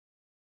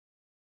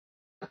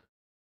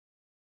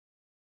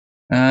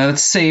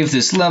 Let's save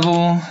this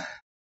level.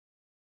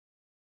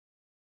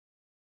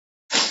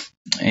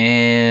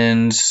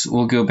 And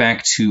we'll go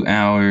back to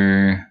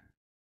our...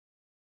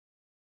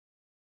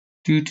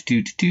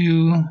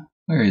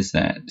 Where is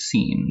that?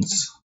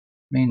 Scenes.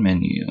 Main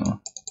menu.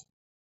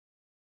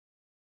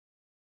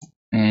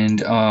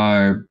 And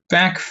our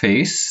back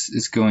face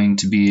is going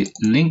to be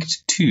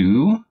linked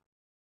to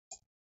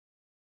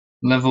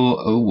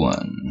level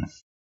 01.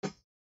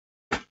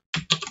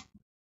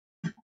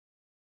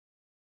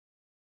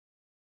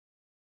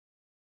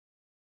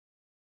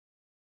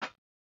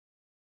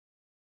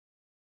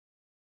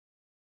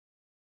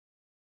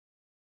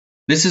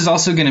 This is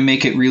also going to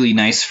make it really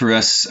nice for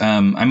us.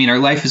 I mean, our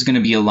life is going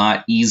to be a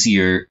lot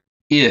easier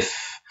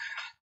if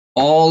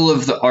all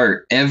of the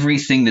art,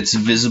 everything that's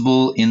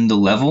visible in the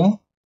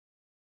level,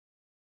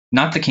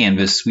 not the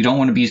canvas, we don't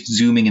want to be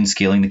zooming and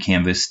scaling the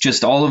canvas,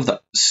 just all of the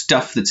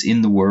stuff that's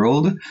in the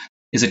world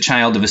is a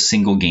child of a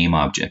single game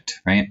object,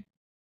 right?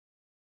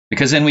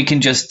 Because then we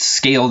can just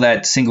scale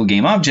that single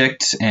game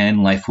object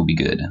and life will be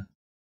good.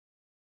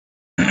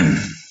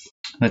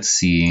 Let's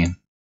see.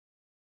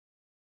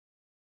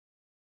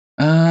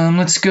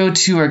 Let's go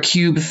to our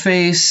cube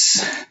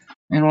face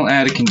and we'll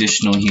add a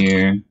conditional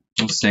here.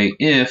 We'll say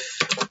if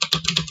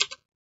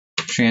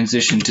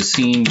transition to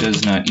scene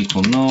does not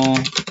equal null.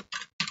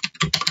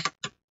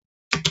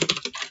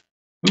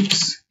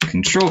 Oops,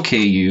 Control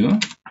KU.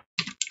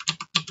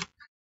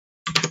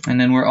 And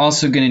then we're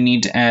also going to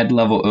need to add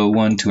level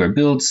 01 to our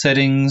build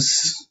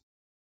settings.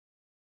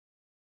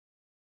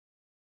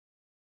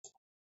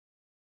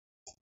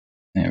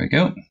 There we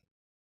go.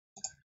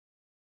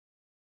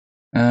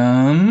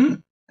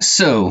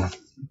 So,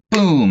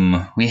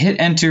 boom, we hit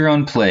enter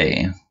on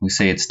play. We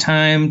say it's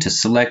time to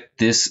select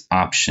this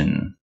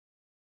option.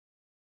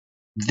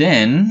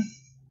 Then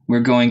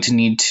we're going to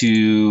need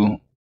to,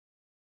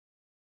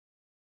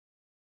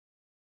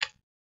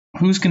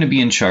 who's going to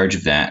be in charge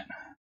of that?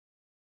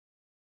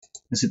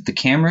 Is it the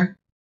camera?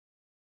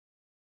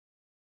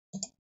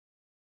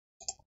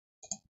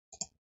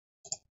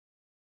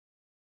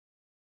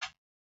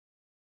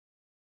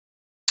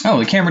 Oh,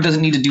 the camera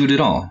doesn't need to do it at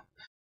all.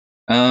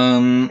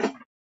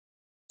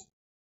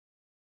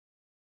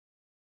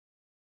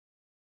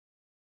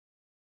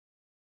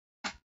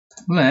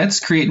 Let's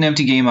create an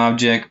empty game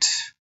object,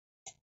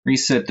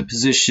 reset the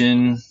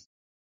position,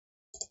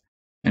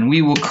 and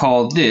we will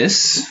call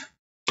this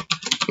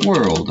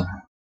world.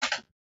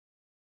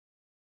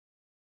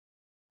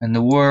 And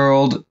the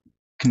world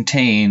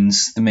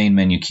contains the main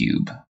menu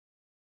cube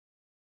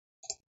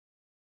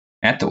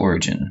at the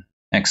origin.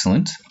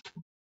 Excellent.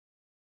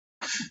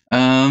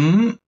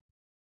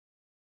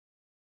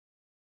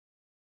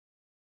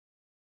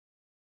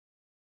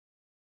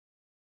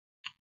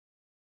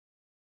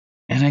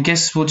 And I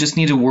guess we'll just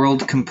need a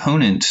world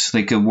component,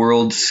 like a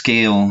world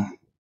scale.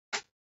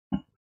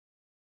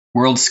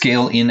 World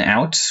scale in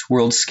out,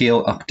 world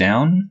scale up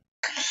down.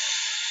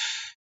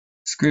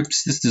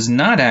 Scripts, this is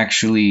not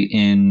actually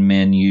in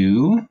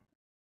menu.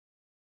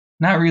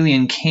 Not really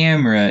in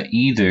camera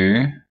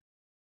either.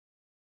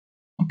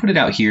 I'll put it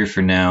out here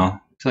for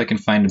now until I can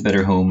find a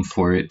better home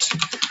for it.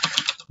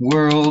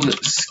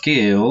 World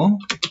scale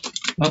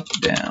up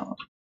down.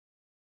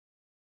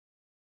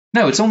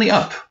 No, it's only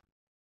up.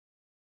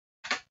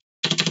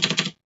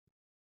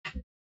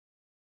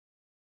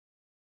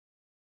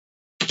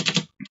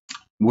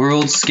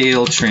 World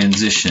scale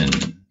transition.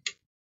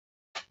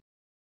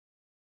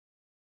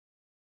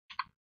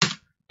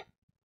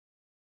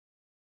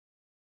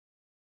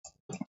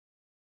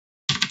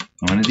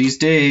 One of these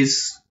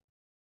days,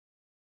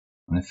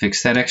 I'm gonna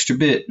fix that extra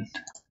bit.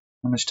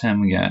 How much time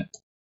we got?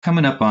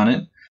 Coming up on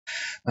it.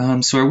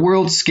 So our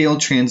world scale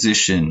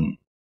transition.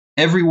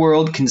 Every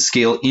world can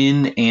scale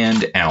in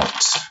and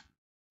out.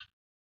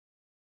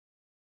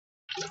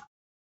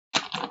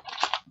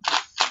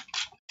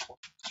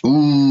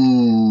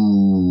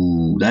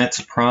 Ooh, that's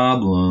a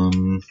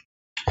problem.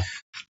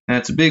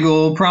 That's a big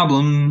old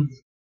problem.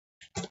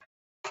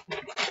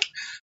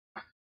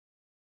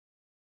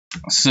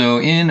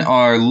 So in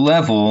our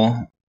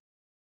level,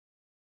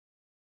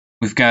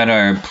 we've got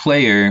our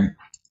player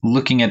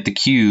looking at the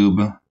cube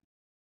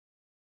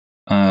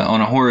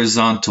on a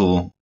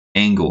horizontal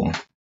angle.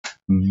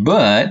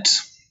 But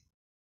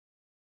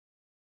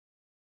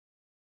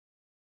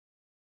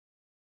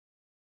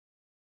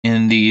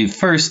in the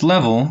first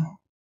level,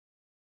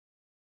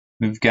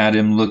 we've got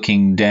him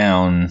looking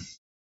down,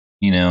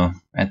 you know,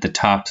 at the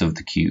tops of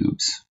the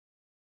cubes.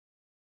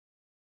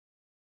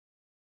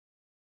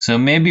 So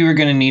maybe we're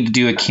going to need to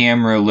do a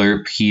camera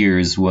lerp here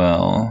as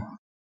well.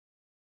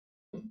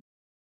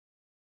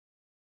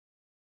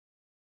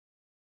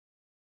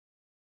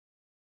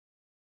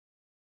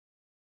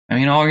 I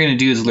mean, all we're going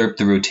to do is lerp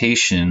the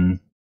rotation.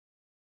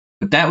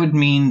 But that would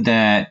mean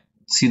that,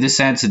 see,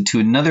 this adds to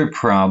another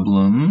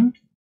problem.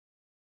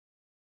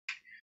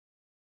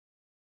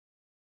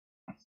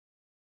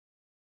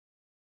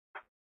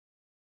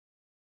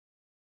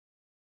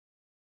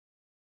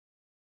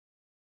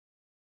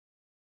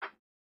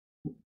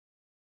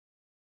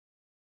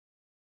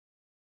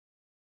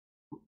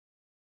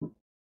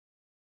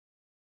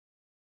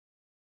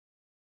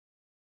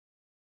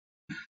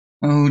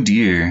 Oh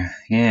dear,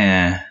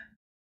 yeah.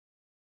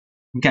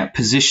 We got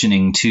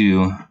positioning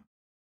too.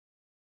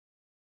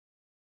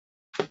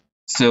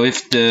 So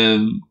if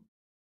the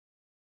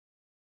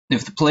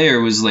player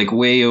was like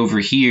way over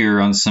here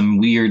on some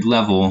weird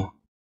level,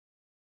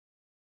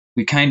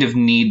 we kind of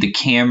need the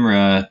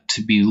camera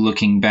to be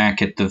looking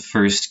back at the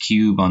first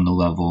cube on the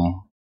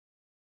level.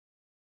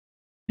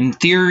 In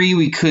theory,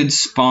 we could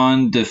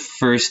spawn the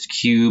first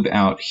cube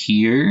out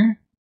here,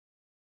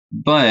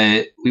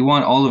 but we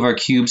want all of our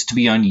cubes to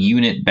be on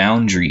unit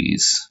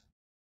boundaries.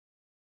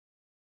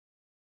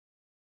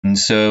 And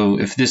so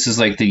if this is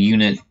like the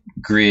unit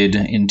grid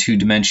in 2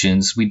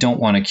 dimensions, we don't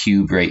want a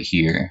cube right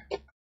here.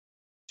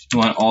 We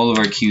want all of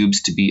our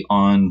cubes to be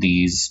on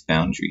these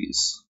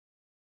boundaries.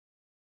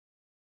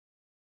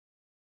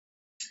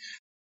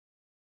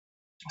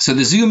 So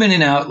the zoom in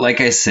and out, like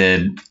I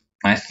said,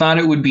 I thought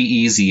it would be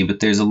easy, but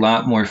there's a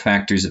lot more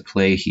factors at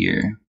play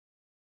here.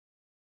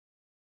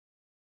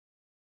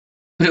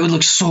 But it would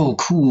look so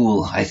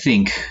cool, I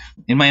think.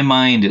 In my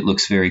mind, it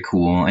looks very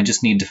cool. I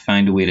just need to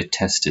find a way to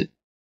test it.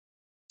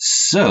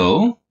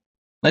 So,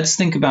 let's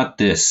think about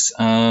this.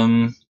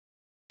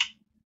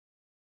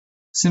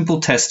 Simple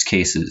test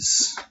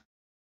cases.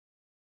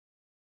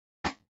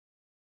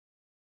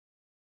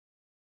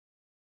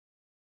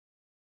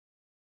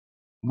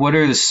 What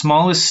are the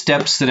smallest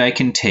steps that I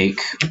can take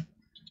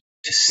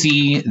to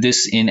see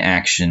this in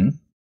action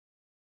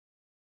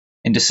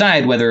and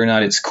decide whether or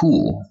not it's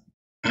cool?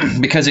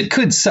 Because it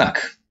could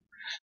suck,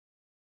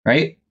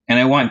 right? and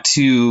I want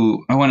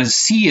to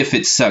see if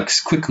it sucks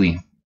quickly.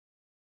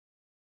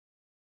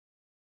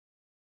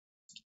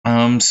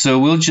 So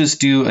we'll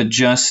just do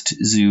adjust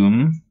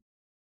zoom.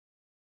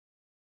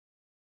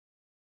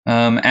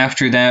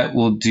 After that,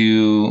 we'll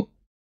do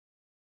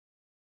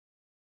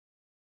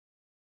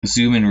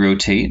zoom and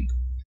rotate.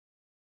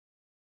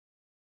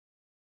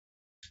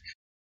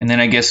 And then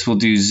I guess we'll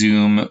do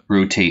zoom,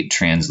 rotate,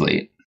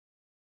 translate.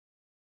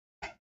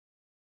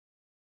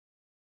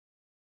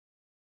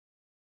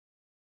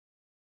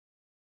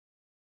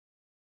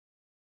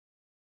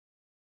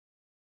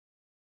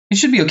 It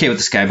should be okay with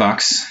the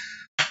skybox.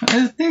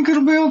 I think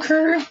it'll be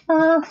okay.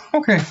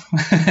 Okay.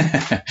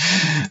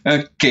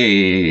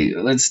 Okay,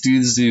 let's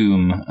do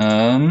zoom.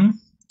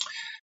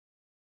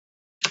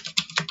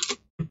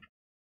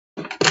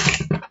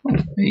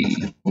 Hey.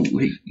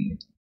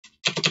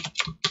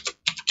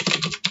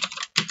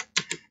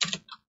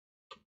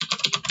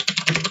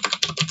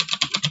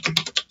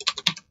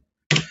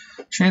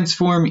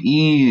 Transform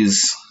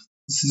ease.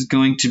 This is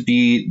going to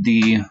be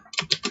the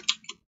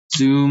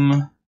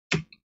zoom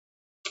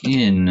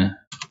in.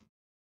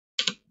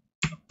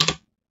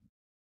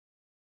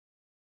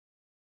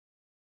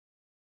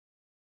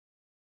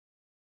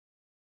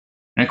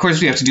 And of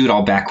course we have to do it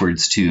all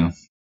backwards too.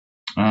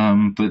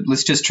 But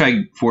let's just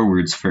try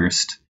forwards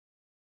first.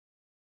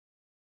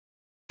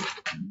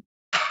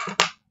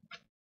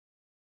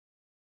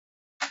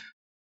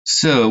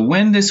 So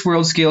when this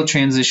world scale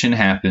transition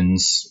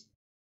happens,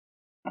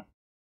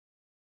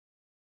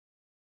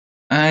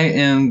 I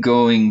am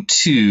going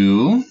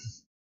to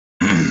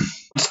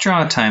let's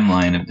draw a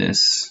timeline of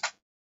this.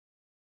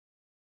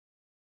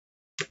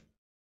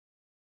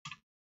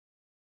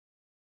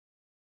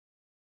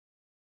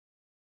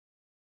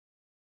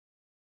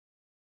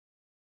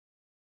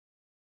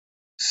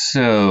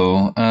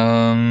 So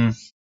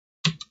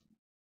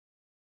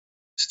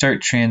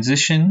start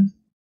transition.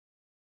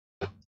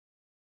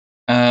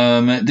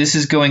 This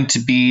is going to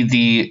be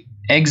the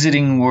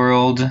exiting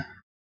world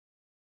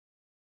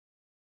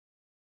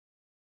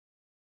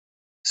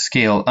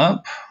scale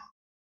up.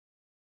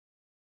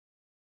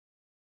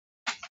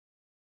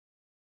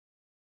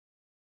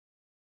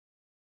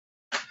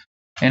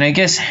 And I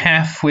guess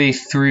halfway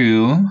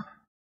through,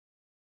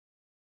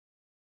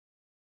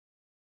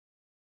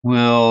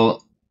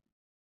 we'll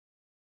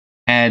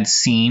add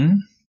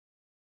scene.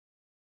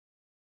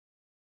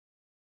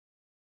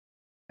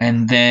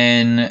 And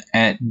then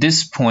at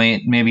this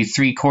point, maybe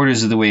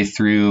 3/4 of the way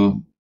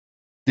through,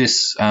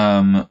 this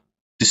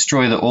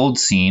destroy the old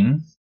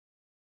scene.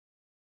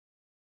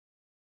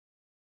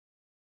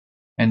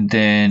 And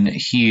then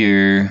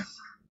here,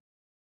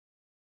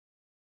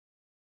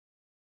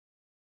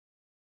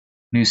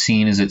 new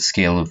scene is at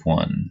scale of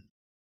 1.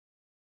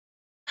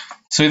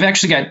 So we've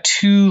actually got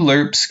 2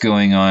 lerps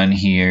going on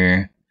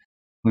here.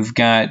 We've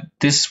got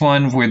this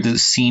one where the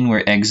scene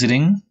we're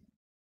exiting.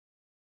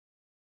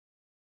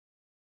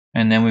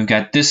 And then we've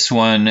got this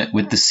one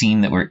with the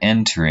scene that we're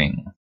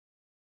entering.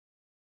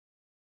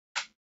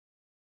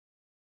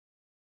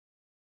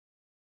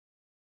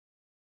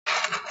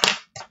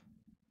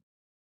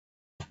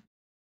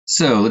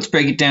 So let's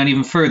break it down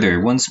even further,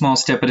 one small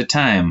step at a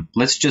time.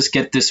 Let's just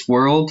get this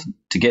world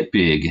to get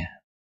big.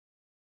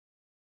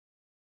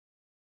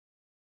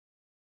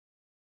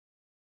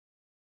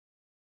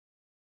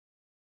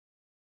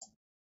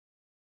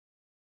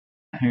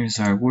 Here's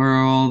our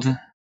world.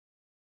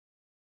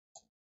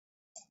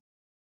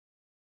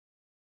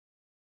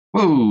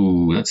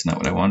 Whoa, that's not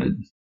what I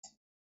wanted.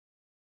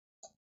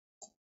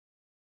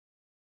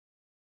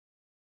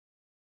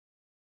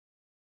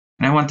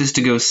 And I want this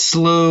to go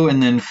slow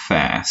and then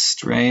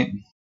fast, right?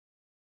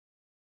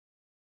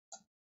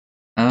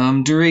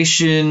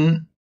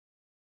 Duration,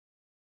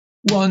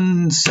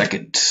 1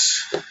 second.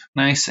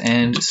 Nice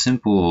and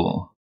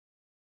simple.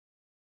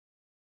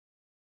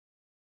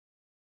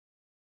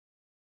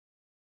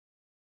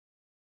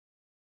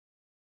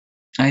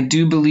 I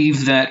do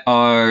believe that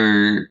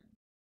our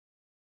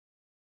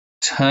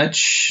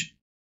touch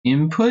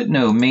input,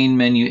 no, main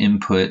menu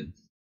input,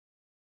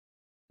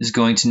 is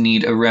going to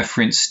need a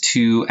reference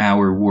to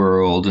our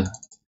world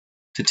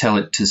to tell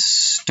it to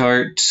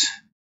start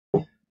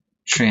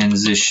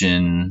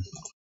transition.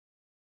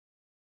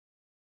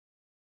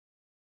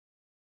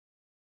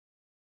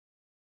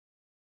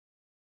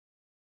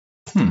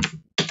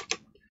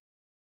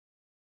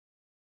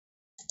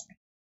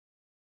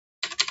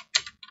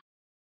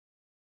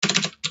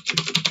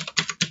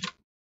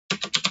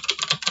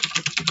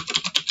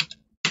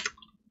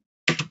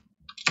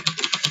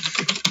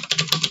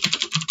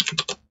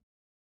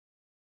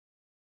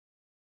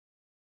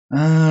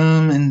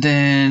 And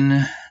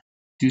then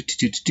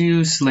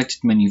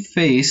selected menu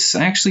face.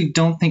 I actually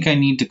don't think I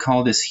need to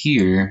call this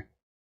here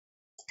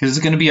because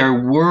it's going to be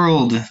our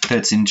world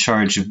that's in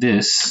charge of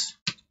this.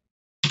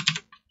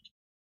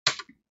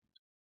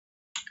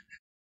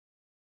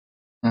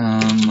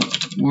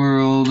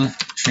 World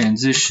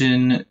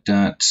transition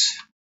dot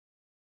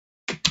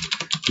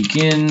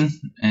begin,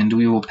 and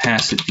we will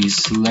pass it the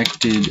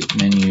selected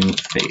menu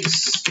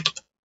face.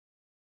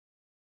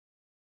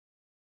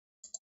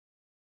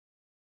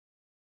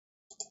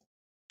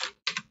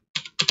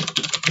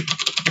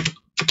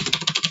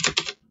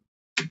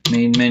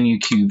 main menu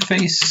cube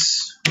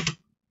face.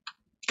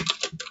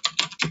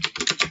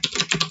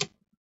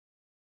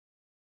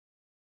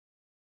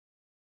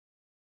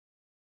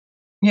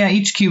 Yeah,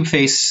 each cube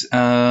face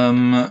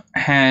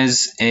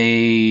has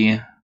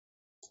a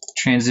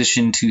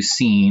transition to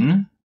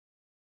scene.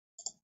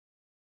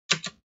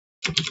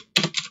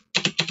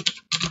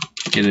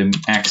 Get an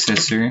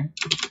accessor.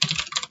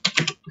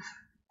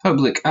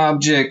 Public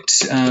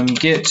object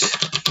get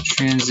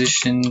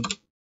transition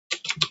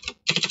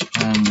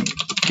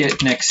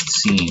get next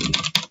scene.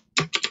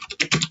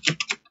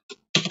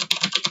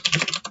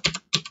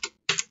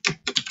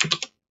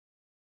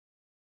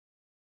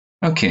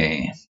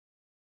 Okay.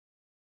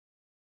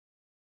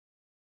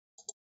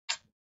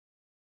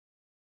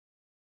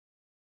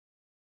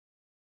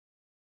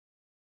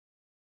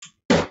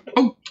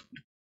 Oh,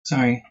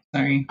 sorry.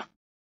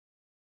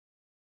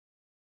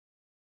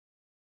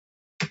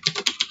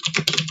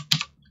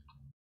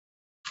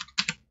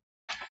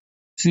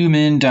 Zoom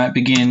in,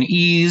 .begin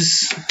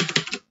ease.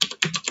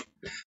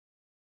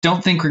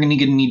 Don't think we're going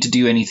to need to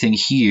do anything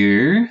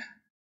here.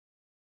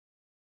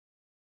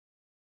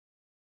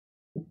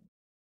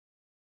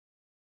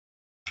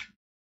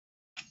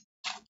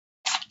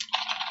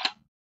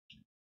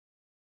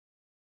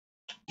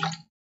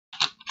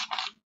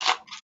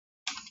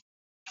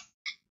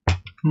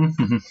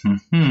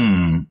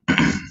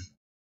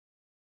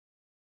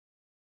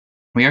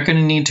 We are going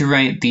to need to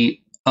write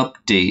the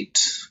update,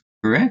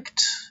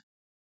 correct?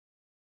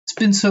 It's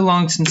been so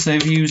long since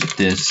I've used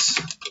this.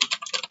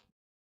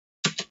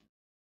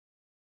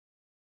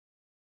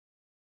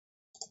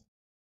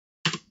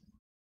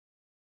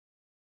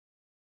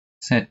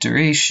 Set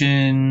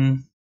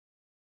duration.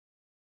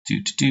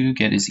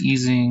 Get is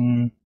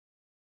easing.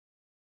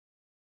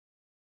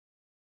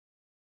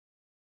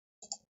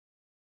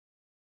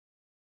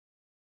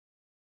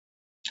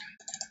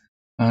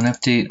 On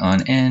update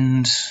on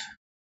end.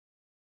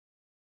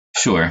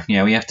 Sure,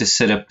 yeah, we have to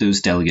set up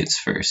those delegates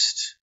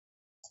first.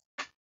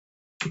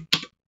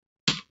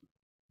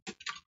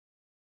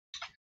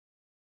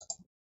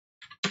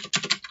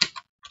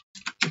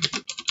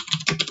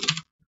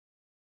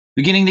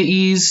 Beginning to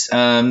ease,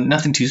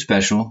 nothing too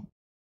special.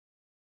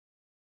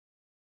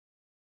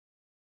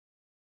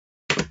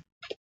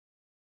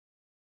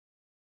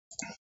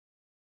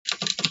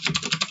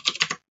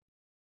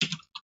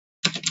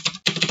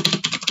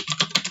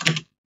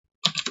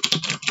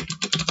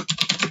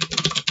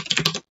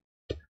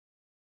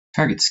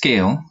 Target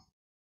scale.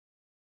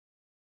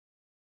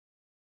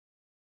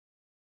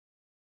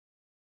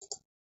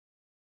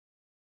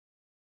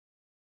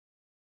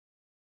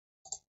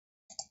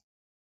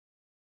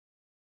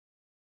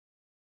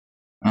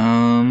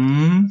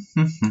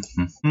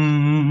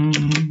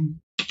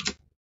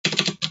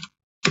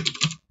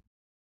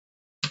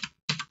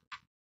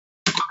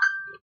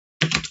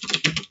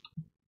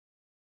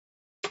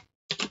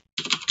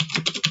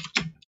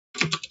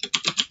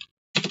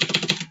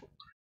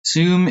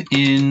 Zoom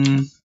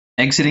in,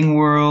 exiting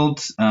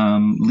world,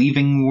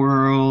 leaving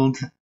world.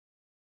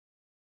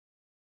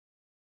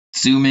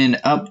 Zoom in,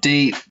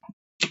 update.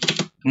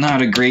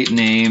 Not a great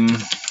name,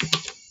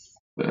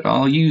 but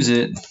I'll use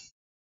it.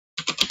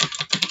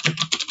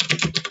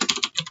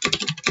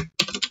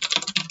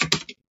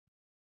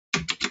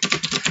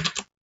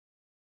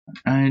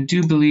 I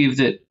do believe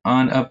that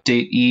on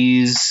update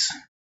ease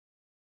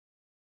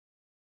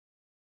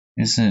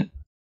isn't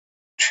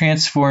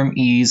transform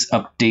ease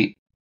update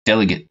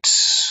delegate.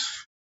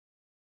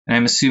 And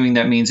I'm assuming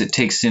that means it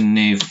takes in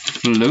a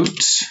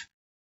float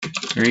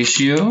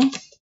ratio.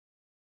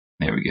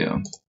 There we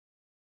go.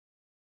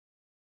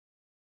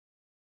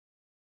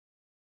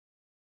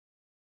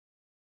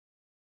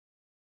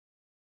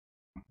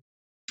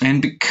 And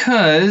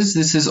because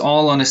this is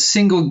all on a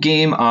single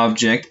game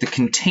object, the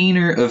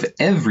container of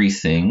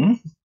everything,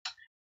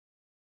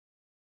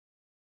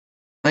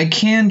 I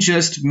can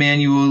just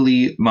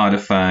manually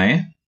modify.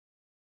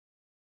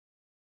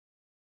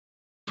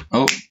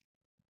 Oh.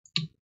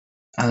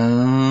 We're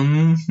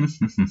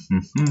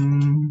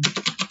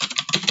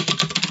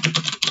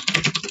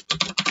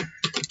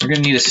going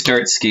to need a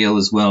start scale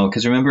as well,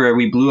 because remember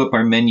we blew up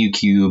our menu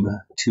cube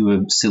to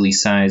a silly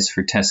size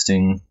for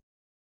testing.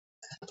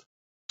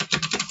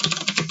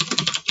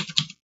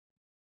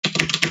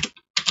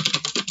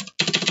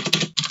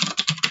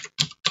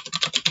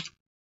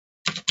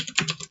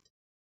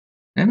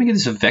 Let me get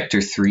this a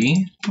vector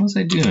 3. What was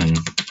I doing?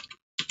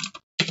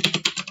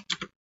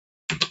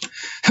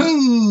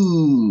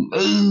 Hoo!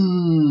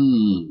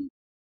 Ooh!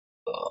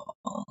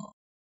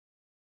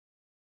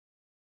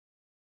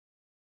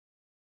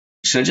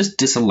 Should I just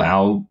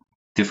disallow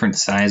different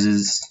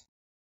sizes?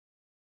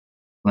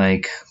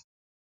 Like,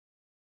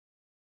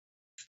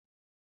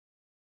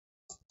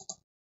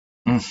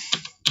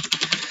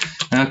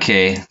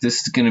 okay,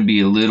 this is gonna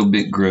be a little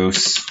bit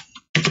gross.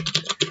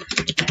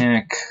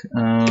 Heck,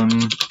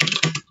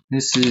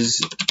 this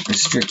is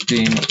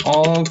restricting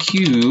all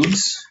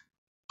cubes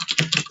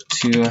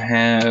to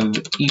have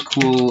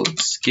equal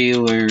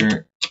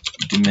scalar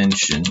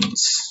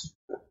dimensions.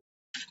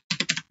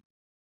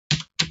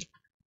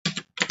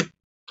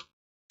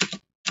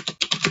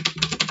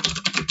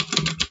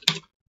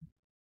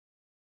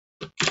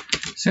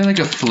 Is there like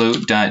a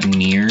float dot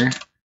near?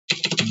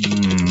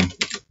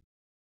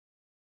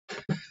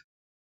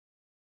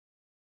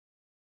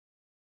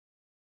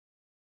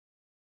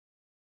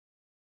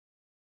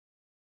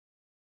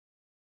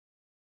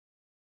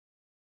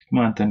 Come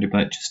on,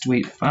 Thunderbutt, just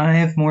wait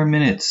 5 more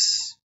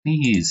minutes.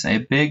 Please, I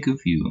beg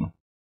of you.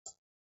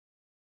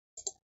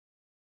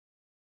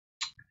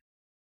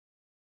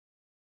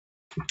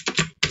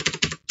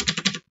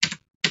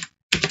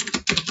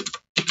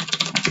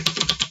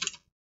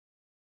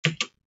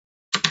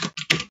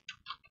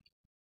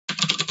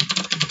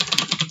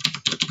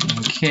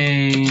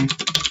 Okay.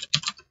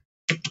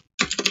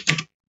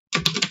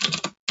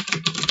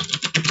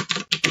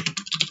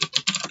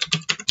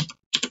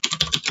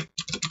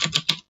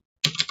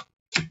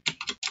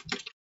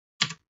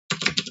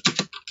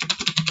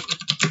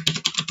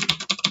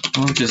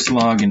 We'll just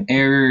log an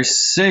error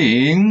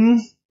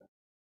saying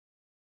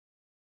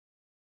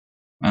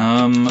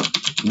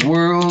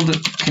world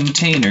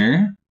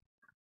container.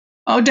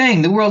 Oh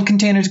dang, the world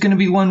container is going to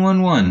be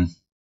 111.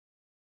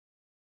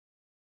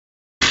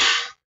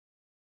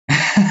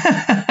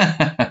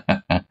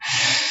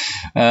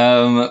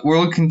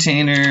 World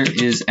container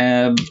is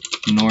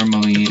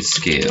abnormally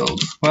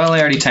scaled. Well, I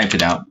already typed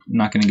it out. I'm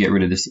not going to get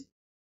rid of this.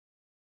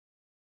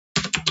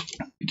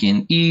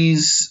 Begin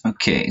ease.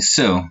 Okay,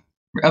 so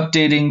we're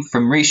updating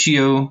from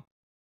ratio.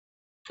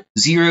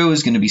 0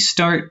 is going to be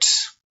start.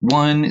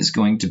 1 is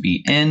going to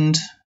be end.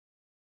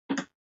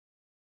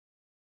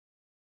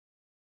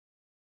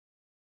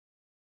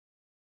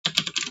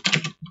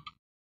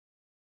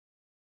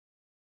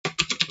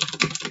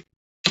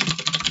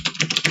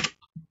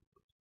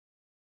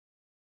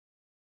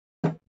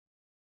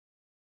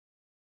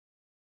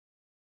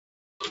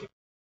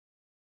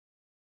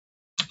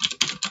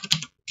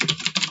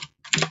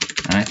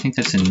 I think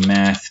that's in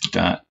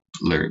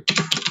math.lerp.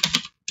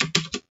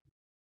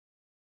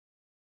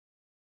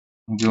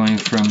 I'm going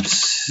from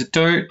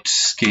start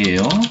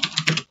scale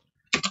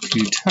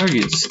to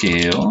target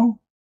scale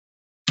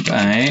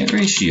by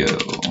ratio.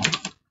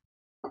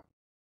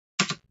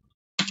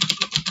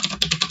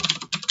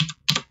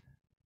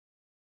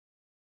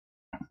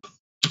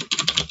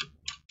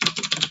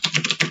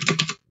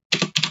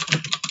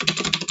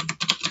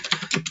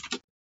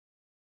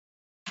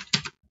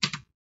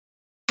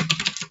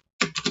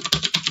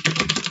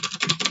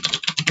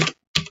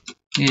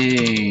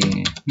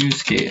 Yay, new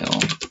scale.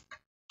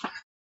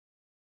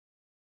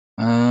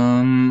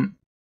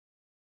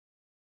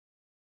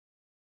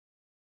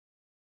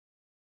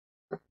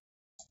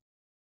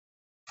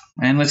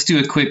 And let's do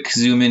a quick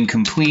zoom in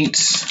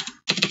complete.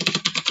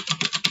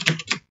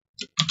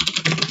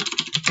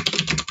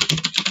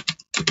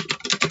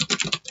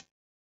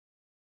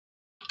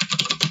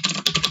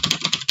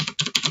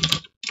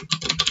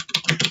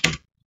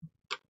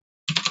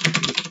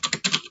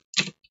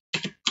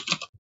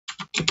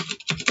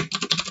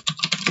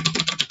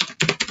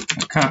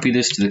 I'll copy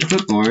this to the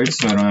clipboard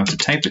so I don't have to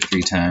type it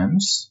 3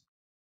 times.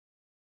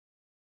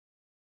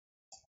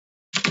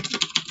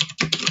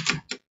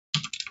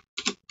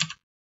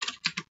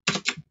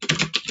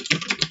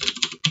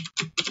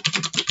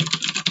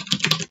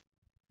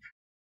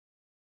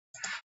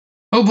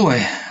 Oh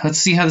boy, let's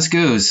see how this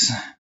goes.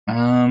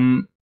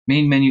 Main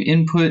menu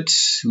input,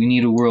 we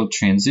need a world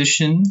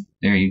transition.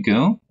 There you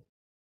go.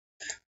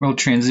 World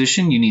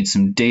transition, you need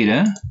some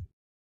data.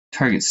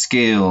 Target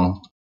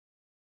scale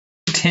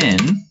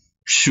 10,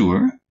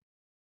 sure.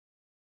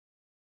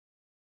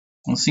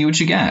 We'll see what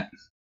you got.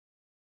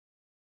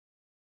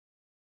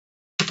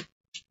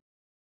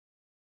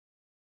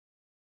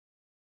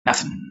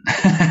 Nothing.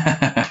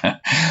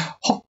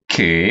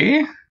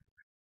 Okay.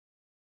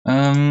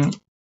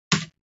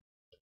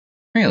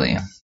 Really?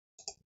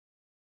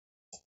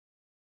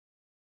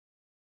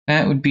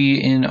 That would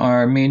be in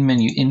our main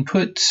menu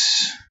input.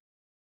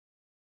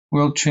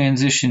 World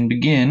transition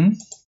begin.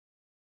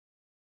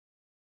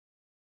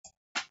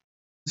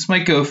 This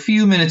might go a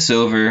few minutes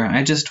over.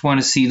 I just want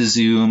to see the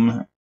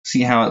zoom,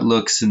 see how it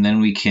looks, and then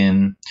we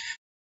can,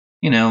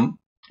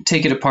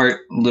 take it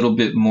apart a little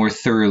bit more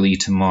thoroughly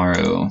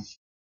tomorrow.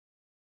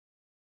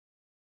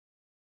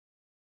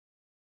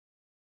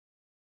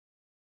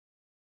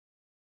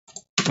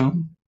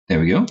 Boom. There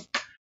we go.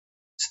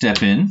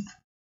 Step in.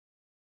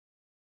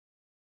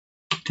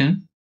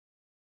 10.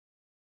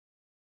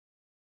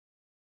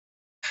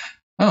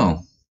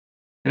 Oh,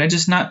 did I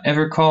just not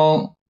ever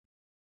call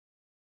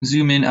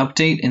zoom in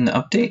update in the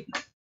update?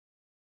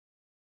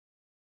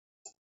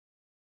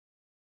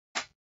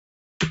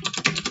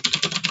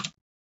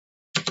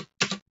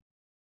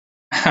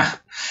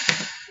 Ha.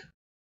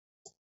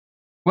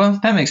 Well,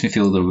 that makes me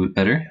feel a little bit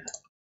better.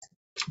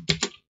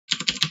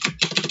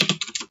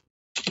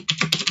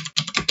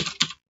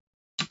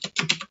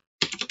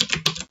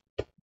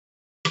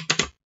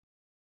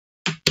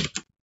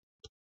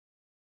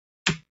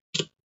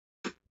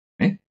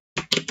 Okay.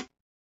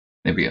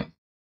 There we go.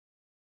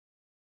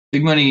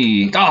 Big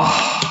money.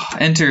 Oh,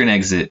 enter and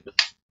exit.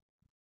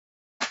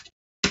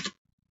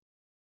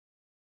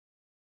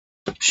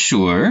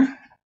 Sure.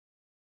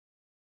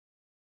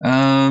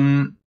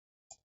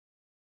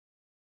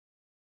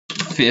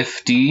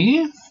 50.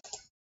 Is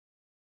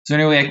there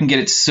any way I can get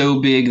it so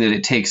big that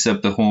it takes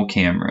up the whole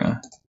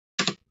camera?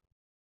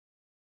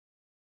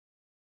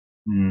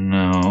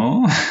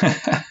 No.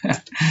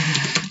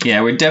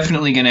 Yeah, we're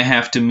definitely going to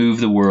have to move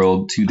the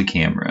world to the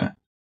camera.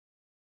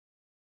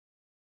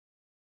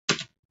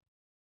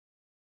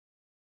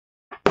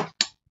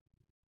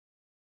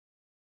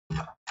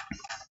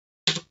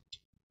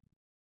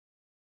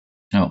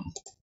 Oh.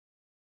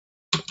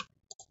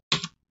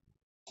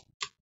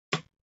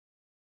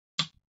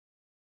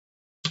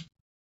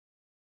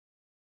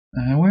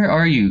 Where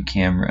are you,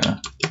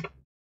 camera?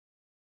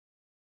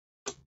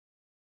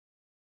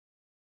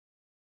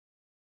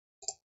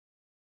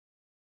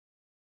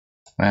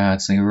 Wow,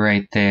 it's like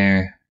right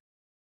there.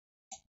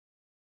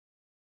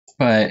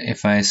 But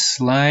if I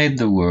slide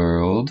the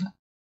world...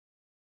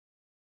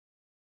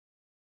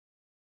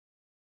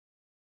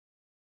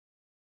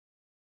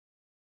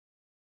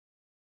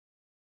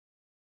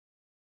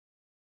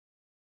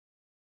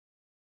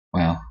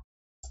 Wow.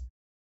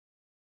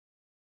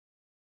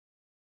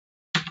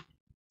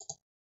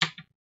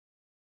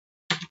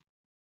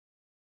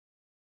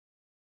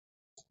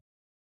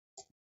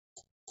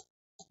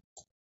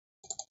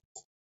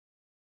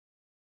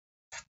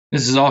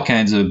 This is all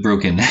kinds of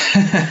broken.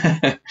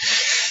 Let's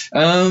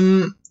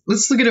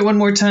look at it one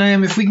more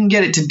time. If we can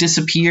get it to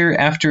disappear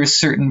after a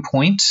certain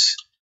point.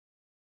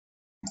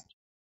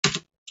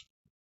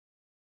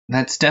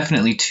 That's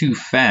definitely too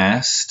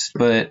fast,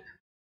 but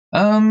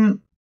yeah,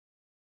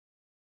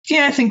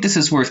 I think this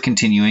is worth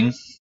continuing.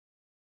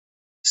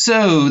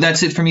 So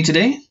that's it for me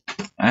today,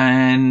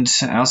 and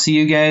I'll see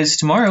you guys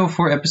tomorrow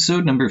for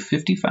episode number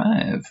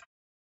 55.